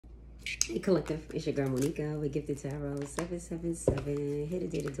Hey collective, it's your girl Monica with Gifted Tarot 777. Here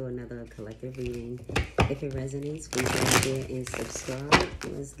today to do another collective reading. If it resonates, please like, share, and subscribe.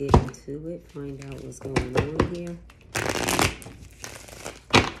 Let's get into it, find out what's going on here.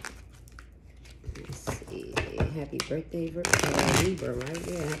 Let's see. Happy birthday, Libra, right?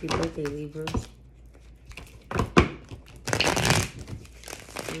 Yeah, happy birthday, Libra.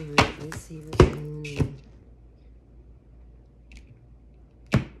 Alright, let's see what's going on.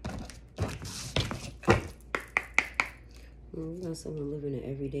 We got someone living an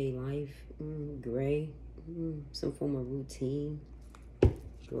everyday life, gray, some form of routine,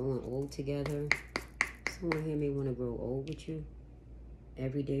 growing old together. Someone here may want to grow old with you.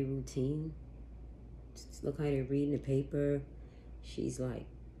 Everyday routine. Just look how they're reading the paper. She's like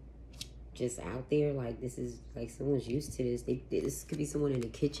just out there, like this is like someone's used to this. This could be someone in the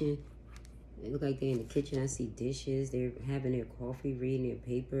kitchen. They look like they're in the kitchen. I see dishes. They're having their coffee, reading their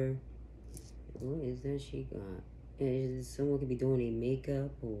paper. What is that she got? Someone could be doing their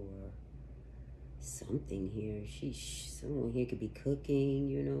makeup or something here. Someone here could be cooking,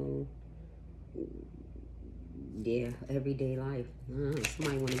 you know. Yeah, everyday life.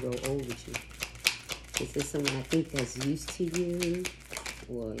 Somebody want to grow old with you. This is someone I think that's used to you.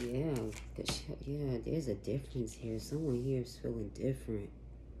 Well, yeah, there's a difference here. Someone here is feeling different.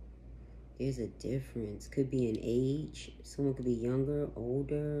 There's a difference. Could be an age. Someone could be younger,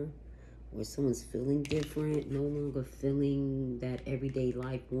 older. Or someone's feeling different, no longer feeling that everyday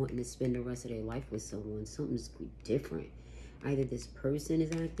life, wanting to spend the rest of their life with someone. Something's different. Either this person is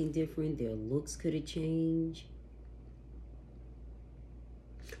acting different, their looks could have changed,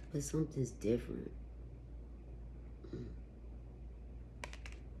 but something's different.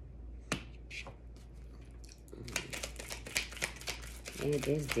 Yeah,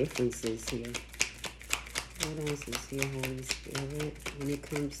 there's differences here. What else is here, Holy Spirit? When it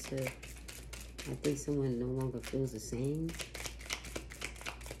comes to, I think someone no longer feels the same.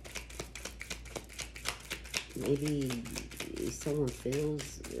 Maybe someone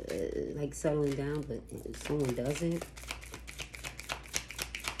feels like settling down, but someone doesn't.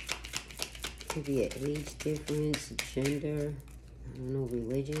 Could be an age difference, gender, I don't know,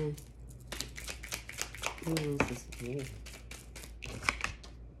 religion. What else is here?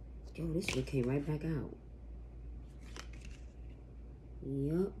 Yo, this shit came right back out.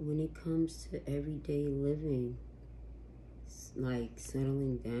 Yup, when it comes to everyday living, like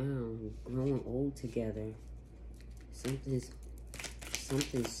settling down, growing old together, something's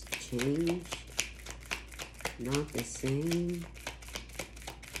changed, not the same.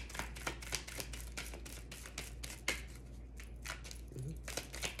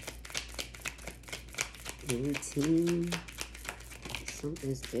 Routine,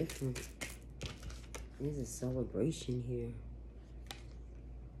 something's different. There's a celebration here.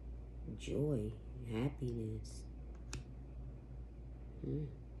 Joy, happiness.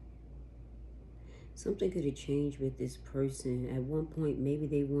 Something could have changed with this person. At one point, maybe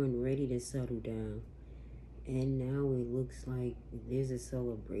they weren't ready to settle down. And now it looks like there's a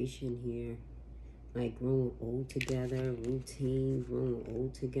celebration here. Like growing old together, routine, growing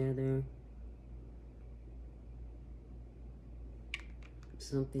old together.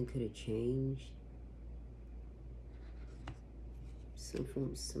 Something could have changed.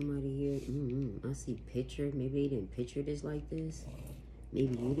 From somebody here. I see picture. Maybe they didn't picture this like this.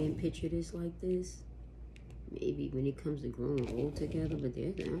 Maybe you didn't picture this like this. Maybe when it comes to growing old together, but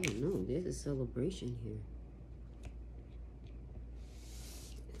I don't know, there's a celebration here.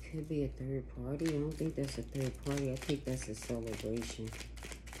 It could be a third party. I don't think that's a third party. I think that's a celebration.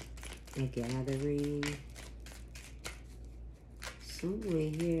 A gathering.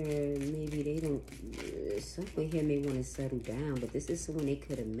 Someone here, maybe they don't, someone here may want to settle down, but this is someone they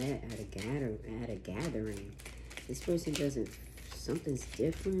could have met at a gathering. This person doesn't, something's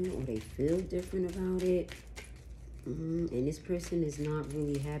different, or they feel different about it. And this person is not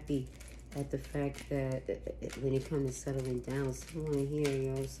really happy at the fact that when it comes to settling down, someone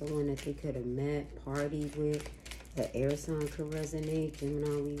here, someone that they could have met, partied with, the air sign could resonate, Gemini,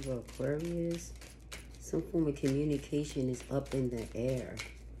 Libra, Aquarius. Some form of communication is up in the air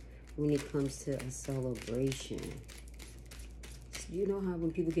when it comes to a celebration. So you know how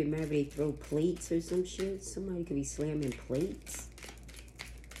when people get married, they throw plates or some shit? Somebody could be slamming plates.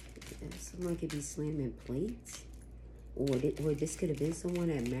 Somebody could be slamming plates. Or this could have been someone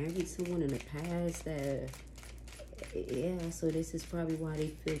that married someone in the past that, yeah, so this is probably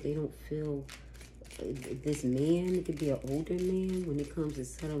why they don't feel, this man, it could be an older man when it comes to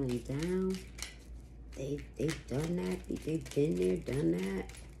settling down. They've done that. They've been there, done that.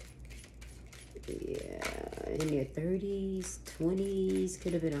 Yeah, in their 30s, 20s,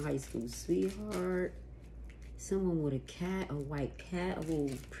 could have been a high school sweetheart. Someone with a cat, a white cat, a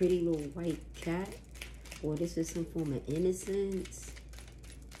little pretty little white cat. Or this is some form of innocence.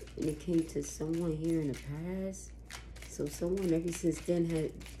 And it came to someone here in the past. So someone ever since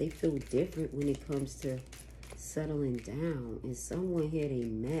then they feel different when it comes to settling down. And someone here they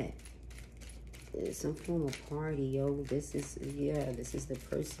met. Some form of party, yo. This is the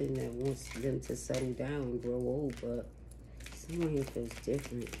person that wants them to settle down and grow old. But someone here feels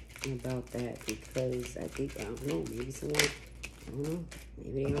different about that because I don't know, maybe someone, I don't know,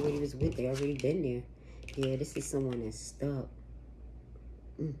 maybe they already was with, they already been there. Yeah, this is someone that's stuck.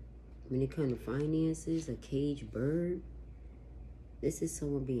 When it comes to finances, a caged bird, this is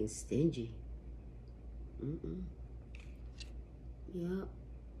someone being stingy. Yup.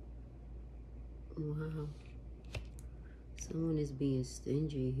 Wow. Someone is being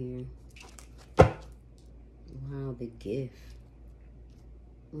stingy here. Wow, the gift.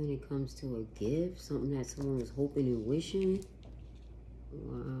 When it comes to a gift, something that someone was hoping and wishing.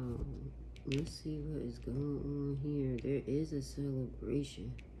 Wow. Let's see what is going on here. There is a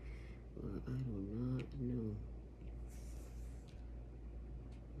celebration, but I do not know.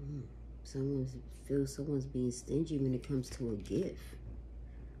 Someone's being stingy when it comes to a gift.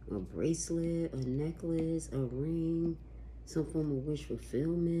 A bracelet, a necklace, a ring, some form of wish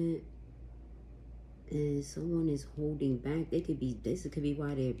fulfillment. And someone is holding back. This could be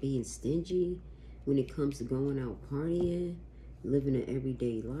why they're being stingy when it comes to going out partying, living an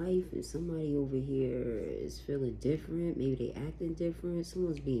everyday life. And somebody over here is feeling different. Maybe they acting different.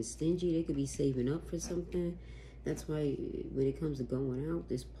 Someone's being stingy. They could be saving up for something. That's why when it comes to going out,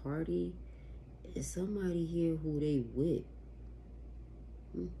 this party, is somebody here who they with.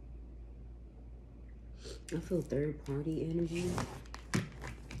 I feel third party energy.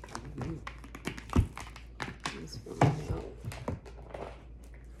 Let's find out.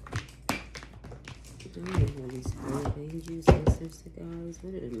 Alright, Holy Spirit, angels, ancestors, guys.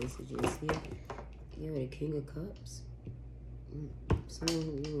 What are the messages here? Yeah, the King of Cups.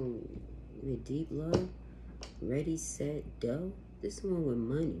 Someone with deep love. Ready, set, go. This one with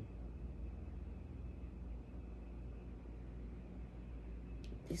money.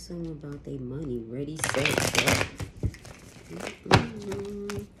 It's something about their money. Ready, set, go.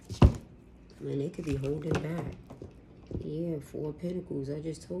 Man, they could be holding back. Yeah, 4 of Pentacles. I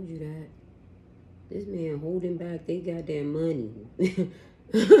just told you that. This man holding back. They got their money.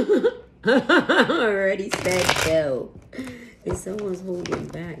 Ready, set, go. And someone's holding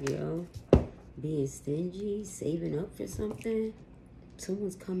back, yo. Being stingy, saving up for something.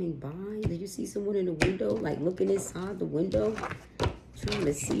 Someone's coming by. Did you see someone in the window? Like looking inside the window? Trying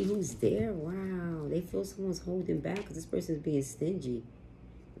to see who's there. Wow. They feel someone's holding back because this person's being stingy.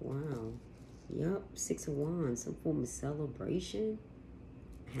 Wow. Yup. 6 of Wands. Some form of celebration.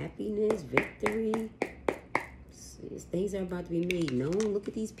 Happiness. Victory. Things are about to be made known. Look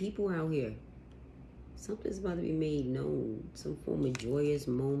at these people out here. Something's about to be made known. Some form of joyous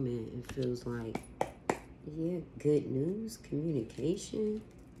moment. It feels like. Yeah. Good news. Communication.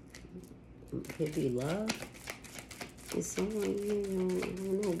 Could be love. And someone here, I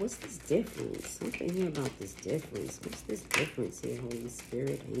don't know, what's this difference? Something here about this difference. What's this difference here, Holy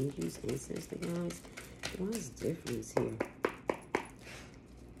Spirit, angels, ancestors, guys? What's difference here?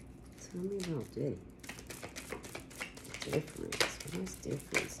 Tell me about this. Difference. What's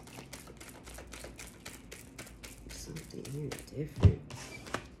difference? Something here different.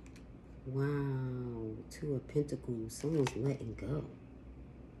 Wow. 2 of Pentacles. Someone's letting go.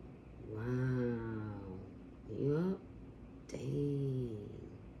 Wow. Yup. Dang.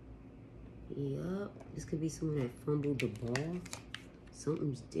 Yup. This could be someone that fumbled the ball.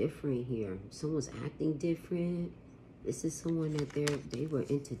 Something's different here. Someone's acting different. This is someone that they were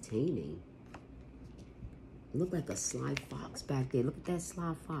entertaining. Look like a sly fox back there. Look at that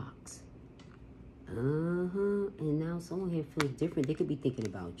sly fox. And now someone here feels different. They could be thinking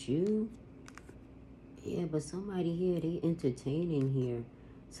about you. Yeah, but somebody here, they entertaining here.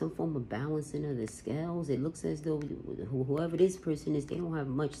 Some form of balancing of the scales. It looks as though whoever this person is, they don't have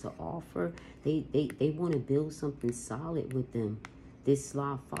much to offer. They want to build something solid with them. This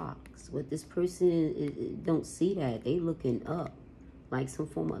sly fox. What this person don't see that. They looking up. Like some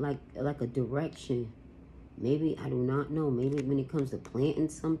form of like a direction. Maybe, I do not know. Maybe when it comes to planting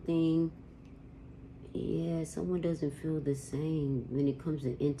something. Yeah, someone doesn't feel the same when it comes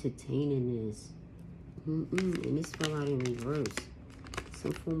to entertaining this. And this fell out in reverse.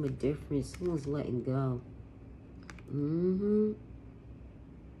 Some form of difference. Someone's letting go.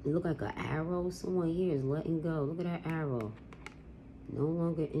 It look like an arrow. Someone here is letting go. Look at that arrow. No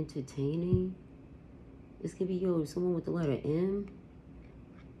longer entertaining. This could be, yo, someone with the letter M.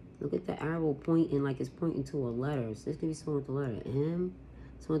 Look at the arrow pointing like it's pointing to a letter. So this could be someone with the letter M.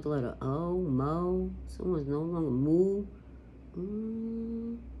 Someone with the letter O, Mo. Someone's no longer moved.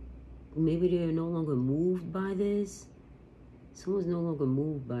 Maybe they're no longer moved by this. Someone's no longer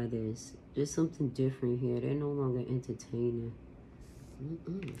moved by this. There's something different here. They're no longer entertaining.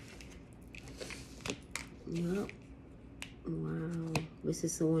 Yep. Wow. This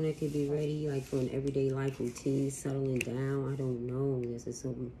is someone that could be ready, like, for an everyday life routine, settling down. I don't know. This is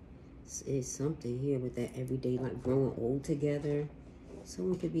something. It's something here with that everyday, like, growing old together.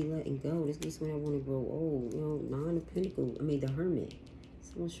 Someone could be letting go. This is someone that want to grow old. You know, Nine of Pentacles. I mean, the Hermit.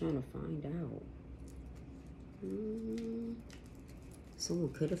 Someone's trying to find out. Someone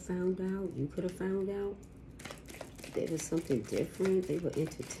could have found out. You could have found out. There was something different. They were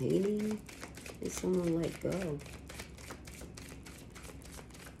entertaining. And someone let go.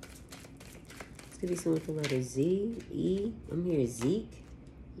 This could be someone for letter Z, E. I'm here, Zeke.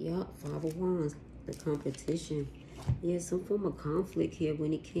 Yup, 5 of Wands. The competition. Yeah, some form of conflict here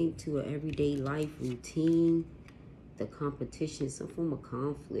when it came to an everyday life routine. The competition, some form of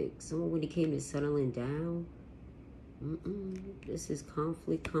conflict. Someone when it came to settling down. This is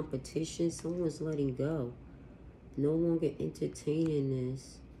conflict, competition. Someone's letting go. No longer entertaining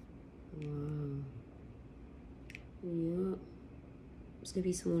this. Wow. Yep. It's going to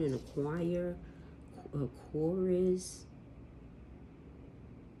be someone in a choir, a chorus.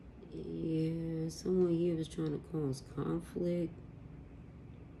 Yeah, someone here was trying to cause conflict.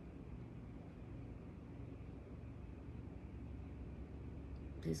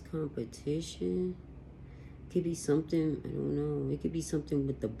 This competition. Could be something, I don't know. It could be something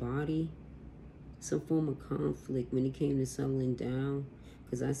with the body. Some form of conflict when it came to settling down.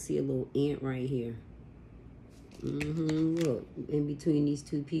 Because I see a little ant right here. Look, in between these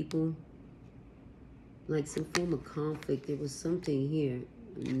two people. Like some form of conflict. There was something here.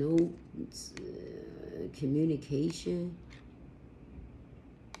 No communication.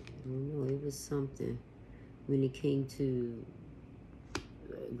 I don't know. It was something when it came to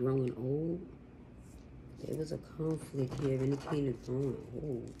growing old. There was a conflict here when it came to growing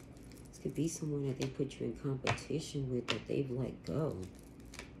old. This could be someone that they put you in competition with that they've let go.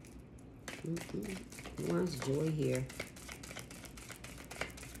 Why's joy here?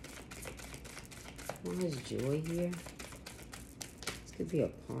 Why's joy here? This could be a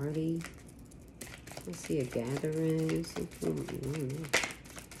party. I see a gathering. Some form of, I don't know.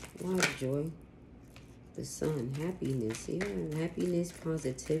 Why's joy? The sun, happiness. Yeah, happiness,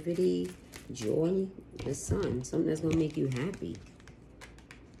 positivity, joy. The sun, something that's going to make you happy.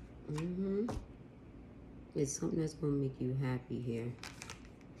 It's something that's going to make you happy here.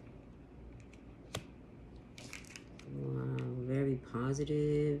 Wow, very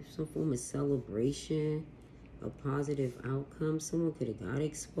positive. Some form of celebration. A positive outcome. Someone could have got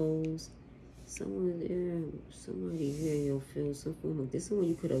exposed. Someone there, somebody here, you'll feel some form of, this is someone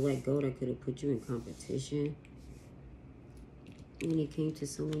you could have let go that could have put you in competition. When it came to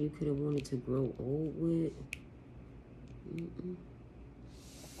someone you could have wanted to grow old with.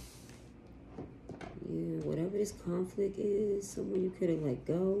 Yeah, whatever this conflict is, someone you could have let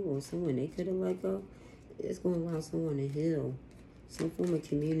go or someone they could have let go, it's going to allow someone to heal. Some form of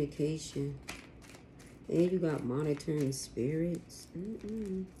communication. And you got monitoring spirits.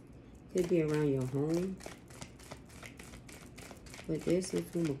 Could be around your home. But there's some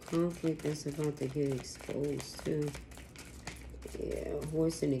form of conflict that's about to get exposed too. Yeah, a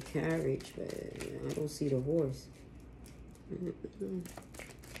horse and a carriage, but I don't see the horse.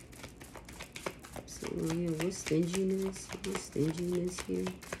 So yeah, what's stinginess? What's stinginess here?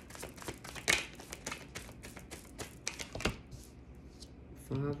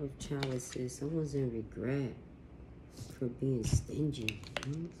 5 of chalices. Someone's in regret for being stingy.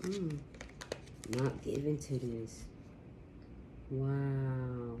 Not giving to this.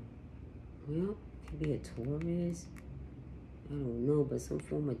 Wow. Well, could be a Taurus. I don't know, but some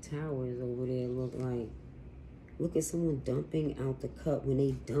form of towers over there look like. Look at someone dumping out the cup when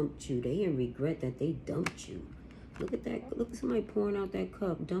they dumped you. They in regret that they dumped you. Look at that. Look at somebody pouring out that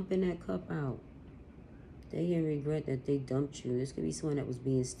cup, dumping that cup out. They in regret that they dumped you. This could be someone that was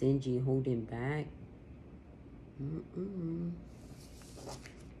being stingy, holding back.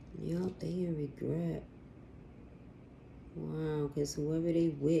 Yup, they in regret. Wow, because whoever they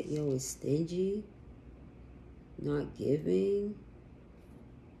with, yo, is stingy. Not giving.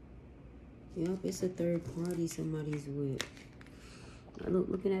 Yup, it's a third party somebody's with.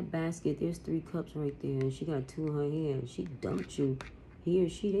 Look at that basket. There's 3 cups right there. And she got 2 in her hand. She dumped you. He or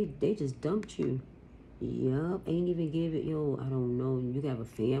she, they just dumped you. Yup, ain't even give it, yo, I don't know, you have a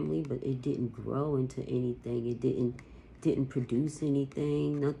family, but it didn't grow into anything. It didn't produce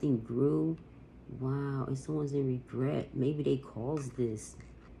anything. Nothing grew. Wow, and someone's in regret. Maybe they caused this.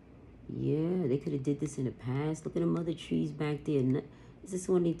 Yeah, they could have did this in the past. Look at them other trees back there. Is this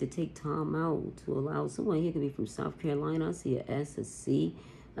one need to take time out to allow someone here could be from South Carolina? I see a S, a C.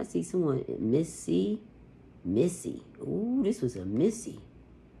 I see someone, Missy. Ooh, this was a Missy.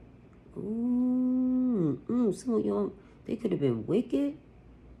 Ooh, some of y'all, they could have been wicked.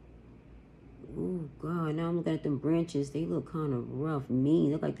 Oh, God, now I'm looking at them branches. They look kind of rough,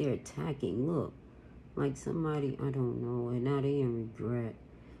 mean. Look like they're attacking. Look, like somebody, I don't know. And now they in regret.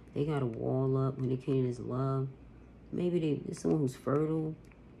 They got a wall up when they came to this love. Maybe there's someone who's fertile.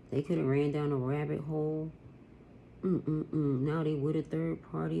 They could have ran down a rabbit hole. Now they with a third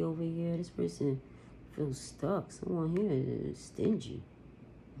party over here. This person feels stuck. Someone here is stingy.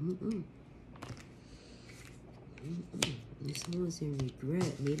 Someone's in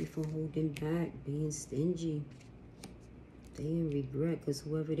regret, maybe for holding back, being stingy. They in regret because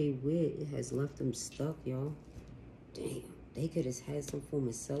whoever they with has left them stuck, y'all. Damn, they could have had some form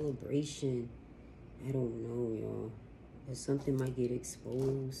of celebration. I don't know, y'all. But something might get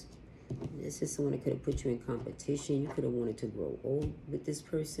exposed. This is someone that could have put you in competition. You could have wanted to grow old with this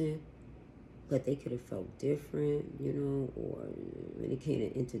person, but they could have felt different, you know, or when it came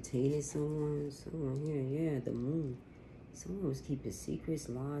to entertaining someone here, yeah, the moon. Someone was keeping secrets,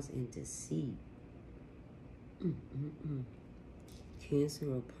 lies, and deceit.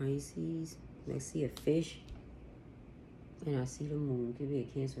 Cancer or Pisces. I see a fish, and I see the moon. Could be a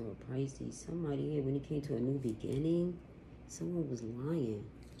Cancer or Pisces. Somebody here, when it came to a new beginning, someone was lying,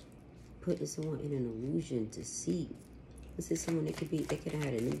 putting someone in an illusion, deceit. This is someone that they could have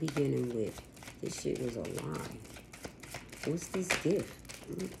had a new beginning with. This shit was a lie. What's this gift?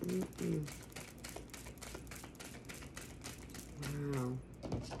 Wow.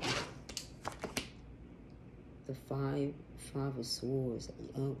 The five of swords.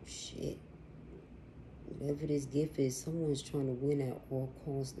 Oh, shit. Whatever this gift is, someone's trying to win at all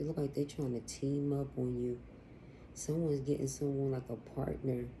costs. They look like they're trying to team up on you. Someone's getting someone like a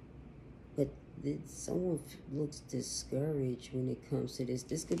partner. But someone looks discouraged when it comes to this.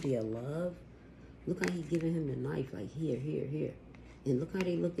 This could be a love. Look how he's giving him the knife, like here. And look how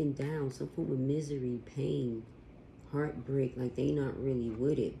they looking down, some form of misery, pain, heartbreak, like they not really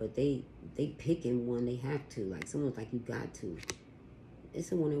with it, but they picking one, they have to. Like someone's like, you got to. It's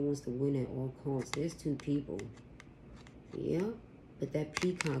someone that wants to win at all costs. There's two people. Yeah, but that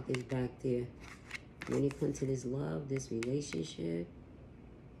peacock is back there. When it comes to this love, this relationship,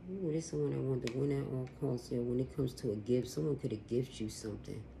 ooh, there's someone that wants to win at all costs. Yeah, when it comes to a gift, someone could have gifted you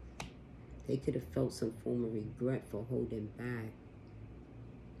something. They could have felt some form of regret for holding back.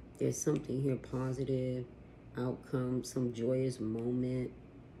 There's something here positive, outcome, some joyous moment.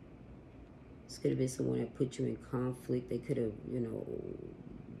 This could have been someone that put you in conflict. They could have, you know,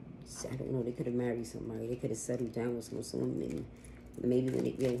 I don't know, they could have married somebody. They could have settled down with someone. Maybe when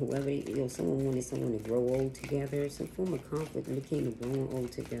it, whoever, someone wanted someone to grow old together. Some form of conflict when it came to growing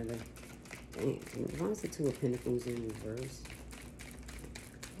old together. Damn, why is the Two of Pentacles in reverse?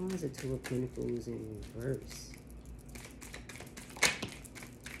 Why is the Two of Pentacles in reverse?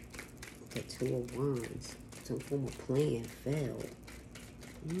 The Two of Wands. Some form of plan failed.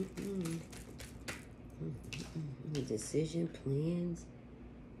 Decision, plans.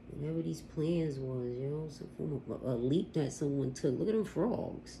 Whatever these plans was, yo. Some form of a leap that someone took. Look at them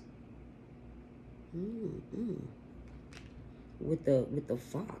frogs. With the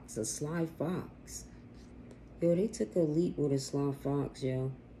fox, a sly fox. Yo, they took a leap with a sly fox,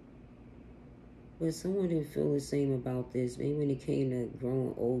 yo. But someone didn't feel the same about this. Maybe when it came to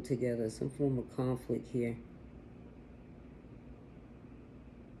growing old together, some form of conflict here.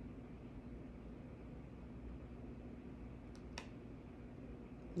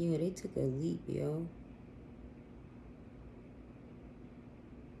 Yeah, they took a leap, yo.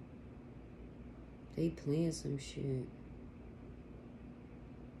 They planned some shit.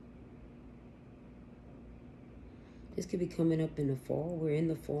 This could be coming up in the fall. We're in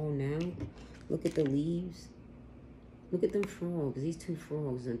the fall now. Look at the leaves. Look at them frogs. These two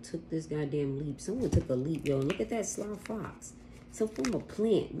frogs and took this goddamn leap. Someone took a leap, yo. Look at that sly fox. Some form of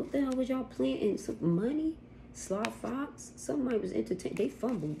plant. What the hell was y'all planting? Some money? Sly fox? Somebody was entertained. They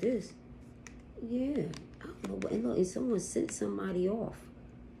fumbled this. Yeah. I don't know. And look, and someone sent somebody off.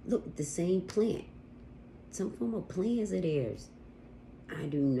 Look, the same plant. Some form of plans of theirs. I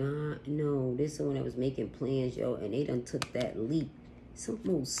do not know. There's someone that was making plans, yo, and they done took that leap. Some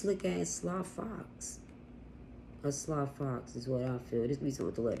old slick-ass sly fox. A sly fox is what I feel. This could be something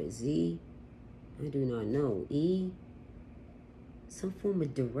with the letter Z. I do not know. E, some form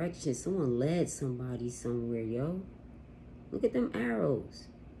of direction. Someone led somebody somewhere, yo. Look at them arrows.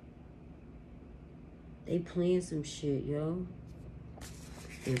 They playing some shit, yo.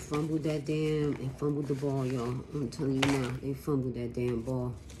 And fumbled that damn, and fumbled the ball, y'all. I'm telling you now, they fumbled that damn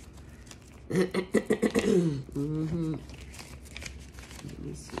ball. Mm-hmm. Let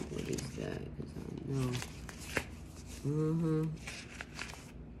me see, what is that? Because I know. Mm-hmm.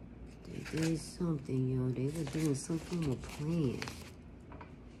 They did something, yo. They were doing some form of plan.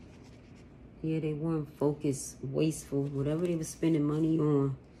 Yeah, they weren't focused, wasteful. Whatever they were spending money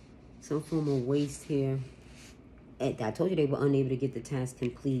on, some form of waste here. And I told you they were unable to get the task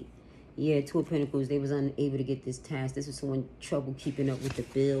complete. Yeah, Two of Pentacles, they was unable to get this task. This was someone trouble keeping up with the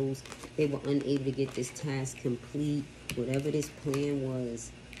bills. They were unable to get this task complete. Whatever this plan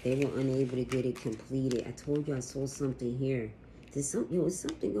was, they were unable to get it completed. I told you I saw something here. There's something, yo, there's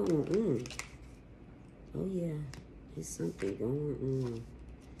something going on. Oh yeah, there's something going on.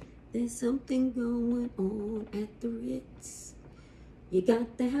 There's something going on at the Ritz. You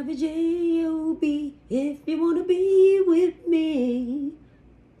got to have a J-O-B if you want to be with me.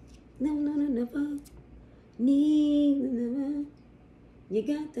 No, never. Never. You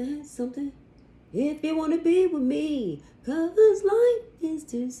got to have something if you want to be with me. 'Cause life is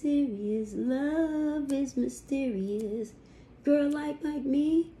too serious. Love is mysterious. Girl like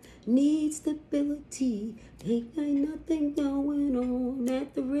me needs stability. Ain't nothing going on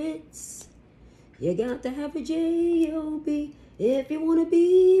at the Ritz. You got to have a J-O-B if you want to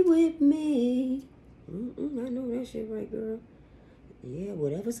be with me. I know that shit right, girl. Yeah,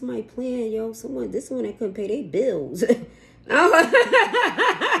 whatever somebody playing, yo. This one that couldn't pay their bills.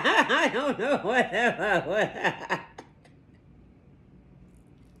 I don't know, whatever.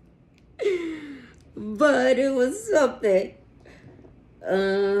 But it was something.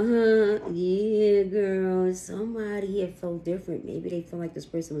 Yeah, girl. Somebody here felt different. Maybe they felt like this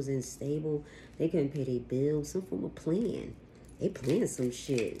person was unstable. They couldn't pay their bills. Some form of plan. They planned some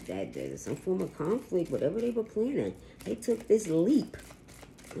shit. Some form of conflict. Whatever they were planning. They took this leap.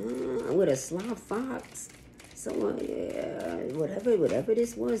 With a sly fox. Someone, whatever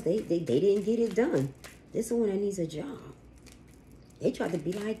this was, they didn't get it done. This is one that needs a job. They tried to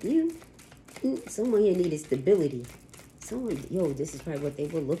be like you. Someone here needed stability. Yo, this is probably what they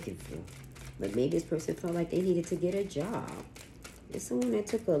were looking for. But maybe this person felt like they needed to get a job. There's someone that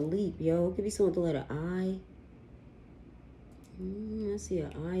took a leap, yo. It could be someone with the letter I. I see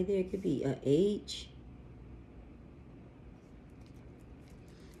an I there. It could be a H.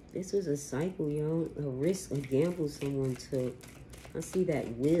 This was a cycle, yo. A risk, a gamble someone took. I see that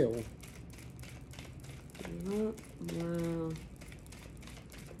will. Oh, wow.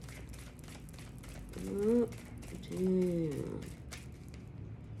 Oh, damn.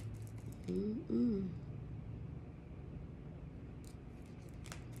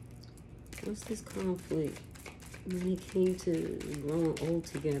 What's this conflict? When it came to growing old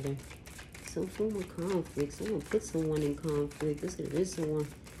together. Some form of conflict. Someone put someone in conflict. This is someone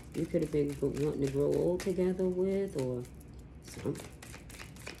you could have been wanting to grow old together with, or something.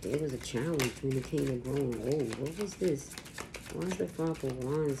 There was a challenge when it came to growing old. What was this? Why is the Five of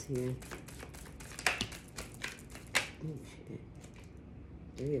Wands here? Oh, shit.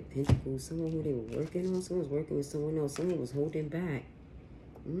 Three of Pentacles. Someone who they were working on. Someone was working with someone else. Someone was holding back.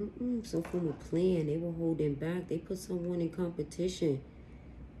 Some form of plan. They were holding back. They put someone in competition.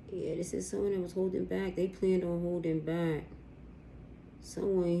 Yeah, this is someone that was holding back. They planned on holding back.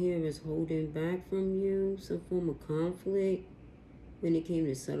 Someone here is holding back from you. Some form of conflict. When it came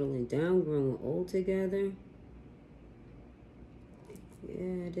to settling down, growing old together.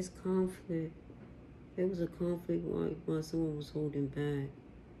 Yeah, this conflict. There was a conflict while someone was holding back.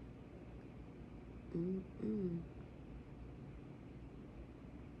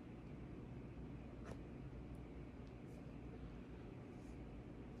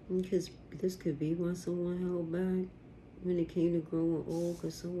 Because this could be why someone held back when it came to growing old.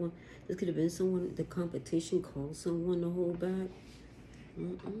 Because this could have been someone, the competition called someone to hold back.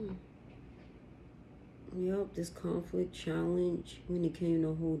 Yup, this conflict challenge when it came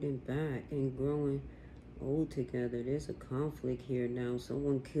to holding back and growing old together. There's a conflict here now.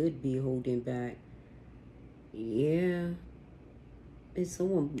 Someone could be holding back. Yeah. And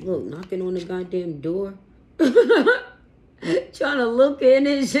someone, look, knocking on the goddamn door. Trying to look in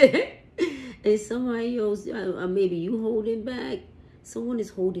and shit. And somebody else, maybe you holding back. Someone is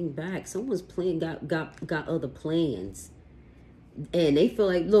holding back. Someone's got other plans. And they feel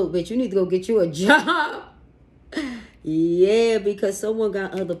like, look, bitch, you need to go get you a job. Yeah, because someone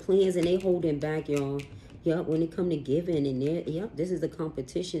got other plans and they holding back, y'all. Yup, when it come to giving and there, yup, this is the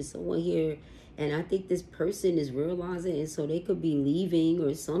competition. Someone here And I think this person is realizing, and so they could be leaving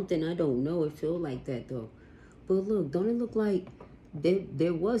or something. I don't know. It feel like that though. But look, don't it look like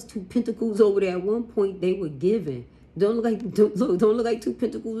there was 2 pentacles over there at one point they were given? Don't look like 2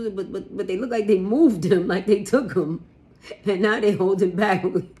 pentacles, but they look like they moved them, like they took them, and now they holding back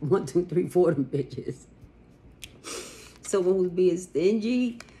 1, 2, 3, 4 them bitches. Someone who's being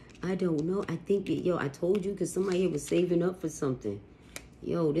stingy. I don't know. I think yo, I told you because somebody here was saving up for something.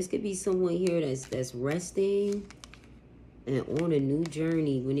 Yo, this could be someone here that's resting and on a new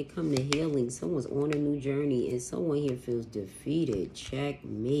journey. When it comes to healing, someone's on a new journey, and someone here feels defeated.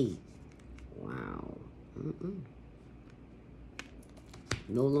 Checkmate. Wow.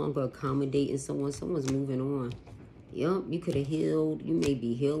 No longer accommodating someone. Someone's moving on. Yup, you could have healed. You may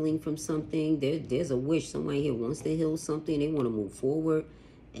be healing from something. There's a wish. Somebody here wants to heal something. They want to move forward.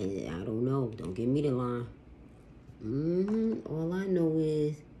 And I don't know. Don't give me the line. All I know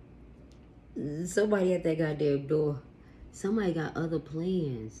is somebody at that goddamn door. Somebody got other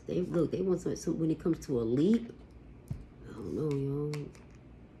plans. They want some when it comes to a leap. I don't know,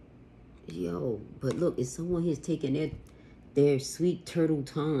 yo. But look, if someone here's taking their sweet turtle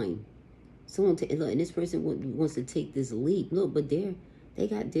time. Look, and this person wants to take this leap. Look, but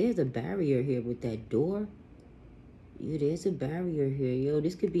there's a barrier here with that door. Yeah, there's a barrier here, yo.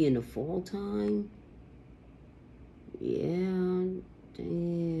 This could be in the fall time. Yeah,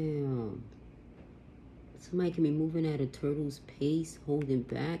 damn. Somebody can be moving at a turtle's pace, holding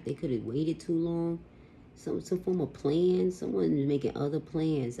back. They could have waited too long. Some form of plan. Someone is making other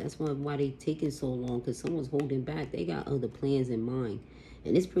plans. That's why they taking so long, because someone's holding back. They got other plans in mind.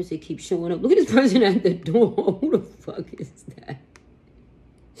 And this person keeps showing up. Look at this person at the door. Who the fuck is that?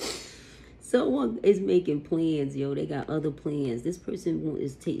 Someone is making plans, yo. They got other plans. This person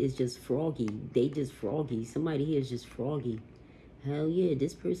is just froggy. They just froggy. Somebody here is just froggy. Hell yeah,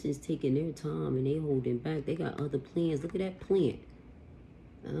 this person is taking their time and they holding back. They got other plans. Look at that plant.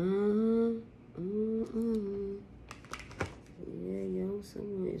 Yeah, yo,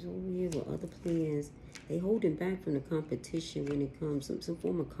 someone is over here with other plans. They holding back from the competition when it comes, some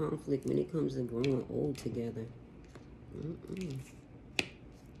form of conflict when it comes to growing old together.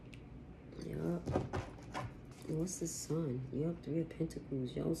 Yup. What's the sun? Yup, 3 of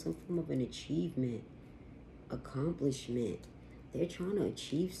Pentacles. Yo, some form of an achievement, accomplishment. They're trying to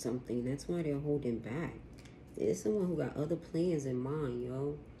achieve something. That's why they're holding back. There's someone who got other plans in mind,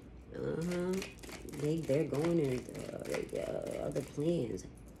 yo. They're going in other plans.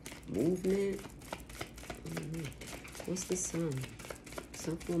 Movement. What's the sun?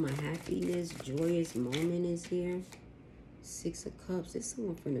 Some form of happiness, joyous moment is here. 6 of Cups. It's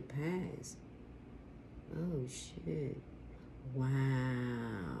someone from the past. Oh, shit.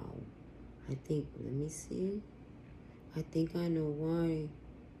 Wow. I think, let me see. I think I know why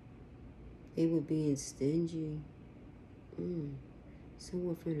they were being stingy.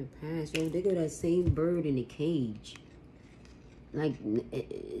 Someone from the past. Yo, they got that same bird in the cage. Like,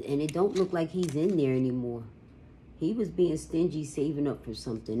 and it don't look like he's in there anymore. He was being stingy, saving up for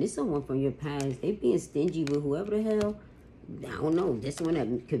something. It's someone from your past. They being stingy with whoever the hell. I don't know. This one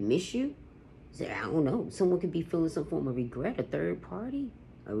that could miss you. I don't know. Someone could be feeling some form of regret. A third party.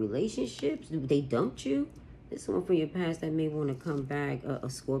 A relationship. They dumped you. There's someone from your past that may want to come back. A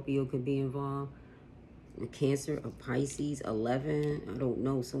Scorpio could be involved. A Cancer, a Pisces, 11. I don't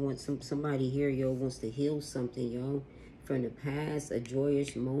know. Somebody here, yo, wants to heal something, yo. From the past, a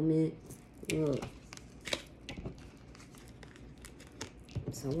joyous moment. Look.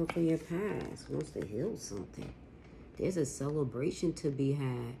 Someone from your past wants to heal something. There's a celebration to be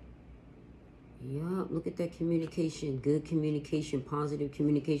had. Yeah, look at that communication. Good communication, positive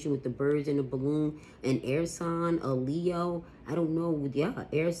communication with the birds and the balloon. An air sign, a Leo. I don't know. Yeah,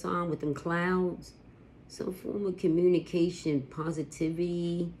 air sign with them clouds. Some form of communication,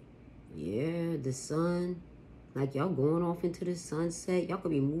 positivity. Yeah, the sun. Like y'all going off into the sunset. Y'all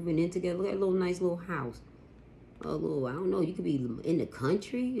could be moving in together. Look at a little nice little house. A little, I don't know. You could be in the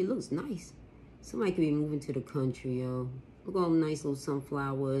country. It looks nice. Somebody could be moving to the country, yo. Look at all the nice little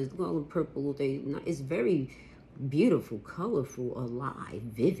sunflowers. Look at all the purple. It's very beautiful, colorful, alive,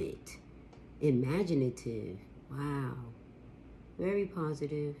 vivid, imaginative. Wow. Very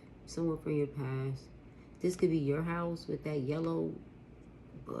positive. Someone from your past. This could be your house with that yellow,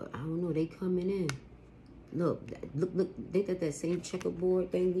 but I don't know. They coming in. Look. They got that same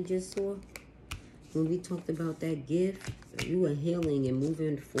checkerboard thing we just saw. When we talked about that gift, you are healing and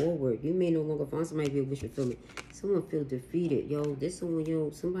moving forward. You may no longer find somebody be a wish fulfillment. Someone feel defeated. Yo, this someone, yo,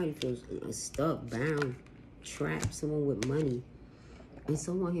 somebody feels stuck, bound, trapped. Someone with money. And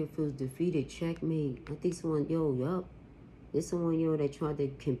someone here feels defeated. Checkmate. I think someone, yo, yup. There's someone, yo, that tried to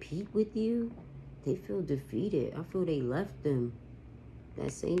compete with you. They feel defeated. I feel they left them.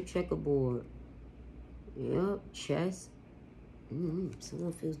 That same checkerboard. Yep, chess.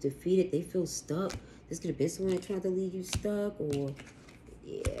 Someone feels defeated. They feel stuck. This could have been someone that tried to leave you stuck, or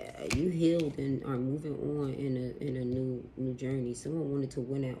yeah, you healed and are moving on in a new journey. Someone wanted to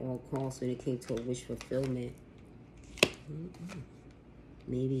win at all costs when it came to a wish fulfillment.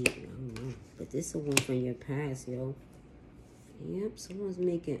 Maybe, I don't know. But this is someone from your past, yo. Yep, someone's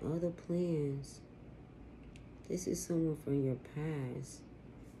making other plans. This is someone from your past.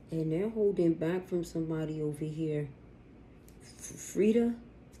 And they're holding back from somebody over here. Frida?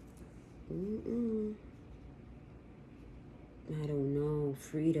 I don't know.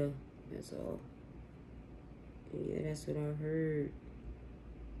 Frida. That's all. Yeah, that's what I heard.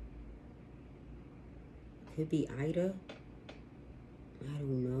 Could be Ida. I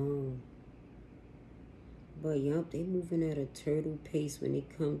don't know. But yup, they moving at a turtle pace when it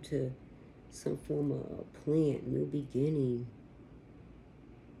come to some form of a plant, new beginning.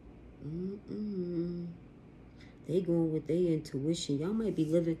 They going with their intuition. Y'all might be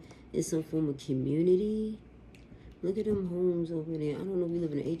living in some form of community. Look at them homes over there. I don't know if we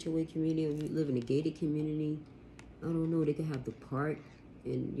live in an HOA community or we live in a gated community. I don't know. They could have the park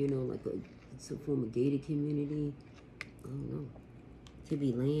and, you know, like some form of gated community. I don't know. Could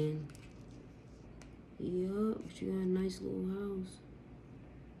be land. Yeah, but you got a nice little house.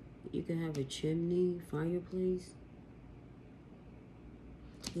 You can have a chimney, fireplace.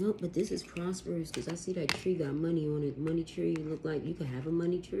 Yep, but this is prosperous because I see that tree got money on it. Money tree. Look like you could have a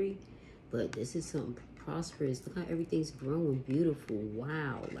money tree, but this is something prosperous. Look how everything's growing beautiful.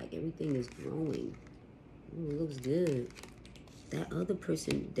 Wow, like everything is growing. Ooh, it looks good. That other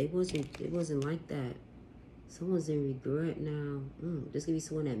person, it wasn't like that. Someone's in regret now. This could be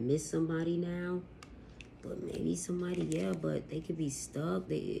someone that missed somebody now. But maybe somebody, yeah, but they could be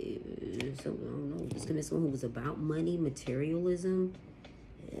stuck. I don't know. This could be someone who was about money, materialism.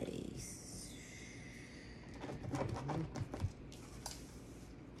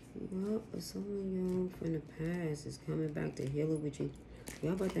 Yep, but someone, y'all, from the past is coming back to heal it with you.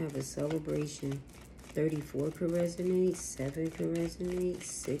 Y'all about to have a celebration. 34 could resonate. 7 could resonate.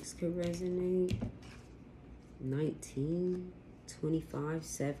 6 could resonate. 19, 25,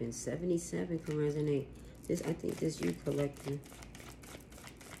 7. 77 can resonate. I think this you collecting.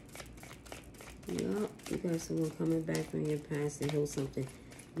 Yup, you got someone coming back from your past to heal something.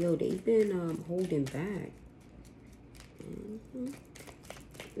 Yo, they've been holding back.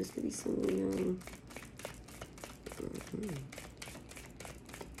 This could be someone,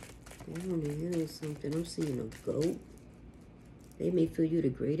 they want to heal something. I'm seeing a goat. They may feel you the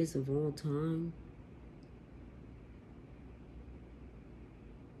greatest of all time.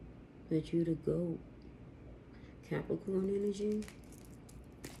 But you the goat. Capricorn energy.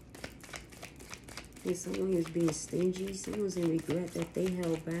 And someone is being stingy. Someone's in regret that they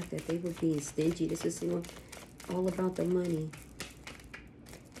held back, that they were being stingy. This is someone all about the money.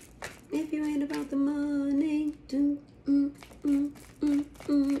 If you ain't about the money,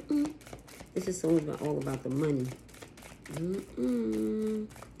 This is someone all about the money.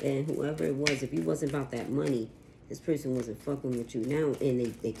 And whoever it was, if you wasn't about that money, this person wasn't fucking with you now,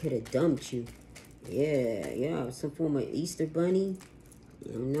 and they could have dumped you. Yeah, some form of Easter bunny.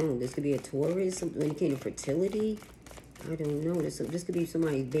 I don't know. This could be a Taurus when it came to fertility. I don't know. This could be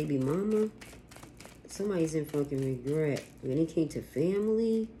somebody's baby mama. Somebody's in fucking regret. When it came to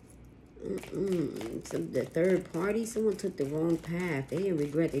family, the third party, someone took the wrong path. They in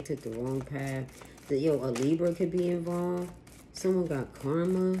regret they took the wrong path. A Libra could be involved. Someone got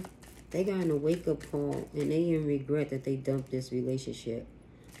karma. They got in a wake-up call, and they in regret that they dumped this relationship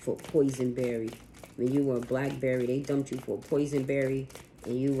for poison berry. When you were a blackberry, they dumped you for a poison berry,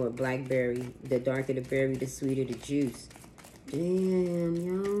 and you were a blackberry. The darker the berry, the sweeter the juice. Damn,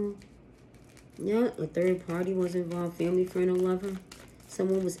 yo. Yeah, a third party was involved, family, friend, or lover.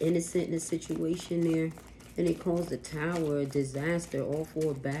 Someone was innocent in a situation there, and it caused a tower, a disaster, all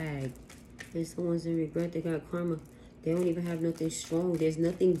for a bag. And someone's in regret, they got karma. They don't even have nothing strong. There's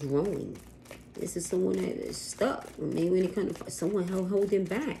nothing growing. This is someone that is stuck. Maybe when it comes to someone holding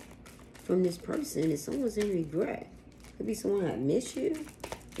back from this person, and someone's in regret. Could be someone that miss you.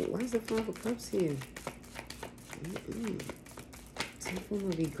 But why is the 5 of Cups here? Some form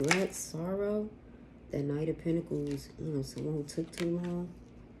of regret, sorrow. That Knight of Pentacles. Someone who took too long.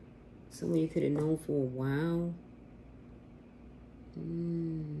 Someone you could have known for a while.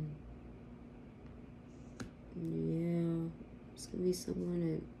 Yeah. It's going to be someone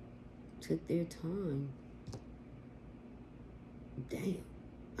that took their time. Damn.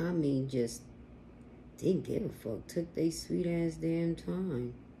 I mean, just Didn't give a fuck. Took they sweet ass damn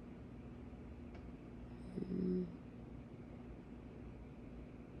time.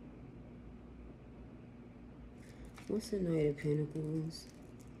 What's the Knight of Pentacles?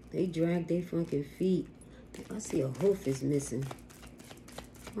 They dragged their fucking feet. I see a hoof is missing.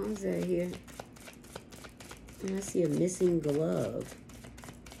 How's that here? And I see a missing glove.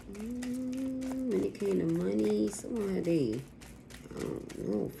 When it came to money, someone had I don't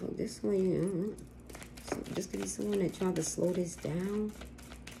know, fuck this one, I don't know. So this could be someone that tried to slow this down.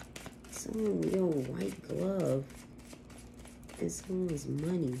 Someone, white glove. And someone's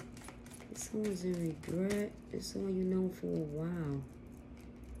money. And someone's in regret. And someone you know for a while.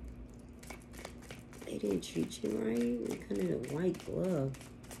 They didn't treat you right. They kind of a white glove.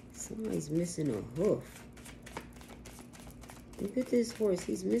 Somebody's missing a hoof. Look at this horse.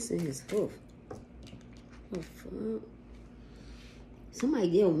 He's missing his hoof. Oh, fuck.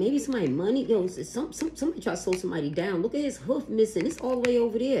 Somebody, maybe somebody money. Somebody try to slow somebody down. Look at his hoof missing. It's all the way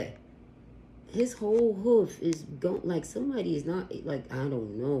over there. His whole hoof is gone. Like, somebody is not, like, I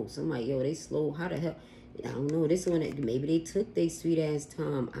don't know. Somebody, they slow. How the hell? I don't know. This one, maybe they took their sweet ass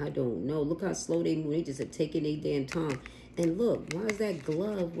time. I don't know. Look how slow they move. They just have taken their damn time. And look, why is that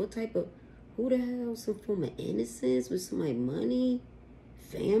glove? What type of, who the hell? Some form of innocence? Was somebody money?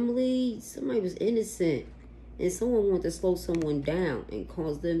 Family? Somebody was innocent. And someone wanted to slow someone down and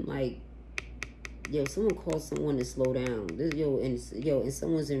cause them, like, someone caused someone to slow down. And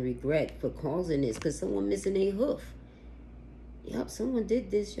someone's in regret for causing this because someone missing a hoof. Yep, someone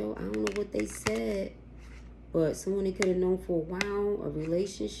did this, I don't know what they said. But someone they could have known for a while, a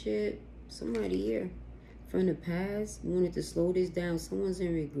relationship, somebody here from the past wanted to slow this down. Someone's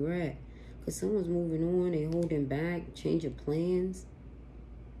in regret because someone's moving on. They holding back, change of plans.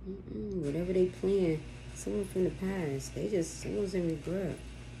 Whatever they plan, someone from the past, someone's in regret.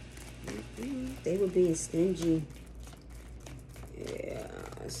 They were being stingy. Yeah,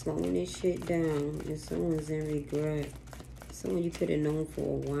 slowing this shit down. And someone's in regret. Someone you could have known for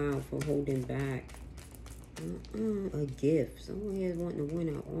a while for holding back. A gift. Someone here wanting to win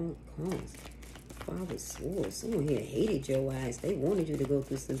at all costs. Five of Swords. Someone here hated your ass. They wanted you to go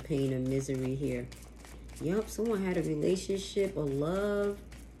through some pain or misery here. Yup, someone had a relationship, a love.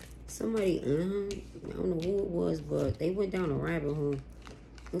 Somebody, I don't know who it was, but they went down a rabbit hole.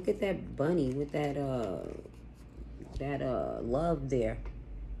 Look at that bunny with that love there.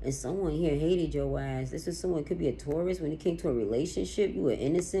 And someone here hated your ass. This is someone, could be a Taurus. When it came to a relationship, you were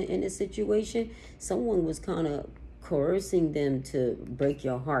innocent in this situation. Someone was kind of coercing them to break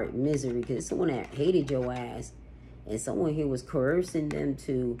your heart, misery. Because someone that hated your ass. And someone here was coercing them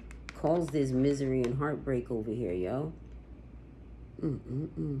to cause this misery and heartbreak over here, yo.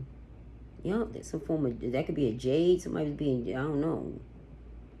 Yup, that's some form of, that could be a jade. Somebody was being, I don't know.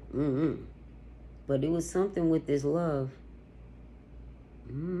 But it was something with this love.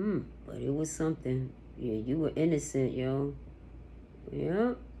 But it was something. Yeah, you were innocent, yo.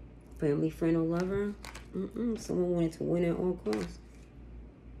 Yep. Family, friend, or lover. Someone wanted to win at all costs.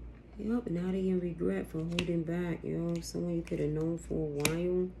 Yep. Now they in regret for holding back, yo. Someone you could have known for a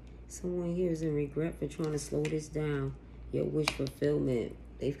while. Someone here is in regret for trying to slow this down. Your wish fulfillment.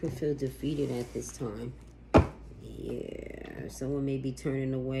 They could feel defeated at this time. Yeah. Someone may be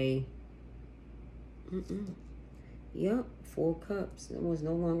turning away. Yep. 4 cups. Someone's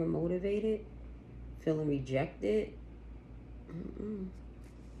no longer motivated. Feeling rejected.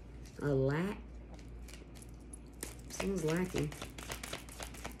 A lack. Someone's lacking.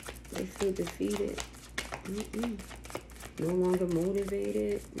 They feel defeated. No longer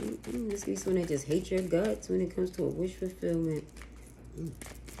motivated. This could be someone that just hates your guts when it comes to a wish fulfillment.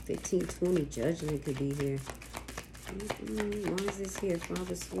 1520 judgment could be here. Why is this here?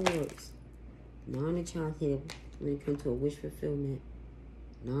 5 of Swords. 9 of Child here when it comes to a wish fulfillment.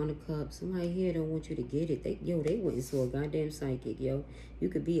 9 of Cups. Somebody here don't want you to get it. They went into a goddamn psychic, yo. You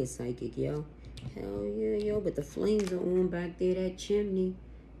could be a psychic, yo. Hell yeah, yo. But the flames are on back there. That chimney.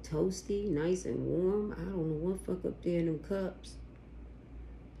 Toasty, nice and warm. I don't know what fuck up there in them cups.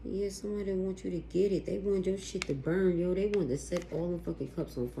 Yeah, somebody don't want you to get it. They want your shit to burn, yo. They want to set all them fucking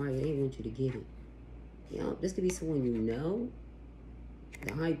cups on fire. They want you to get it. Yo, this could be someone you know.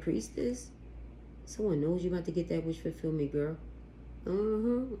 The High Priestess. Someone knows you about to get that wish fulfillment, girl.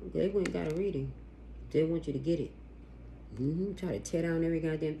 They went and got a reading. They want you to get it. Try to tear down every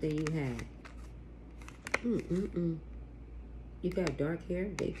goddamn thing you have. You got dark hair.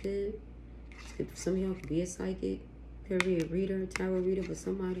 They could. Some of y'all could be a psychic. Could be a reader, tarot reader, but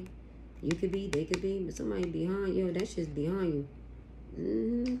somebody. You could be, they could be, but somebody behind you. That shit's behind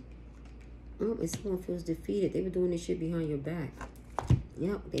you. And someone feels defeated. They were doing this shit behind your back.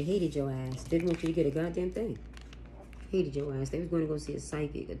 Yep, they hated your ass. Didn't want you to get a goddamn thing. Hated your ass. They was going to go see a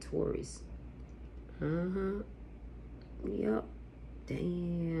psychic, a Taurus. Yep.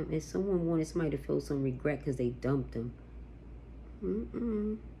 Damn. And someone wanted somebody to feel some regret because they dumped them.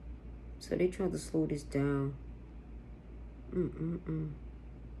 So they tried to slow this down.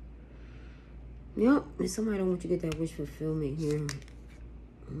 Yep. And somebody don't want you to get that wish fulfillment here.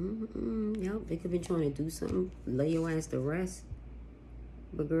 Yep. They could be trying to do something. Lay your ass to rest.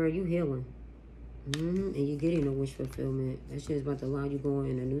 But girl, you healing. And you're getting a wish fulfillment. That shit is about to allow you going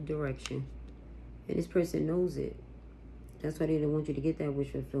in a new direction. And this person knows it. That's why they don't want you to get that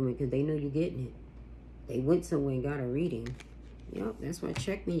wish fulfillment, because they know you're getting it. They went somewhere and got a reading. Yep, that's why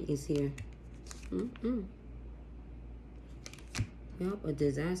checkmate is here. Yep, a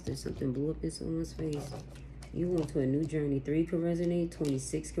disaster. Something blew up in someone's face. You went to a new journey. 3 could resonate,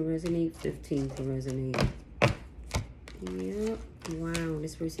 26 could resonate, 15 could resonate. Yep. Wow,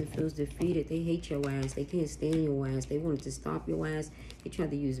 this person feels defeated. They hate your ass. They can't stand your ass. They wanted to stop your ass. They tried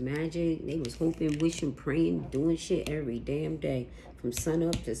to use magic. They was hoping, wishing, praying, doing shit every damn day. From sun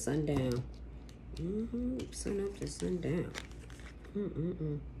up to sundown. Sun up to sundown.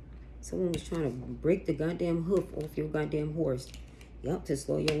 Someone was trying to break the goddamn hoof off your goddamn horse. Yup, to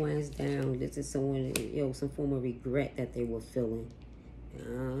slow your ass down. This is someone, some form of regret that they were feeling.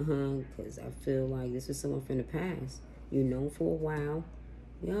 Because I feel like this is someone from the past. You know for a while.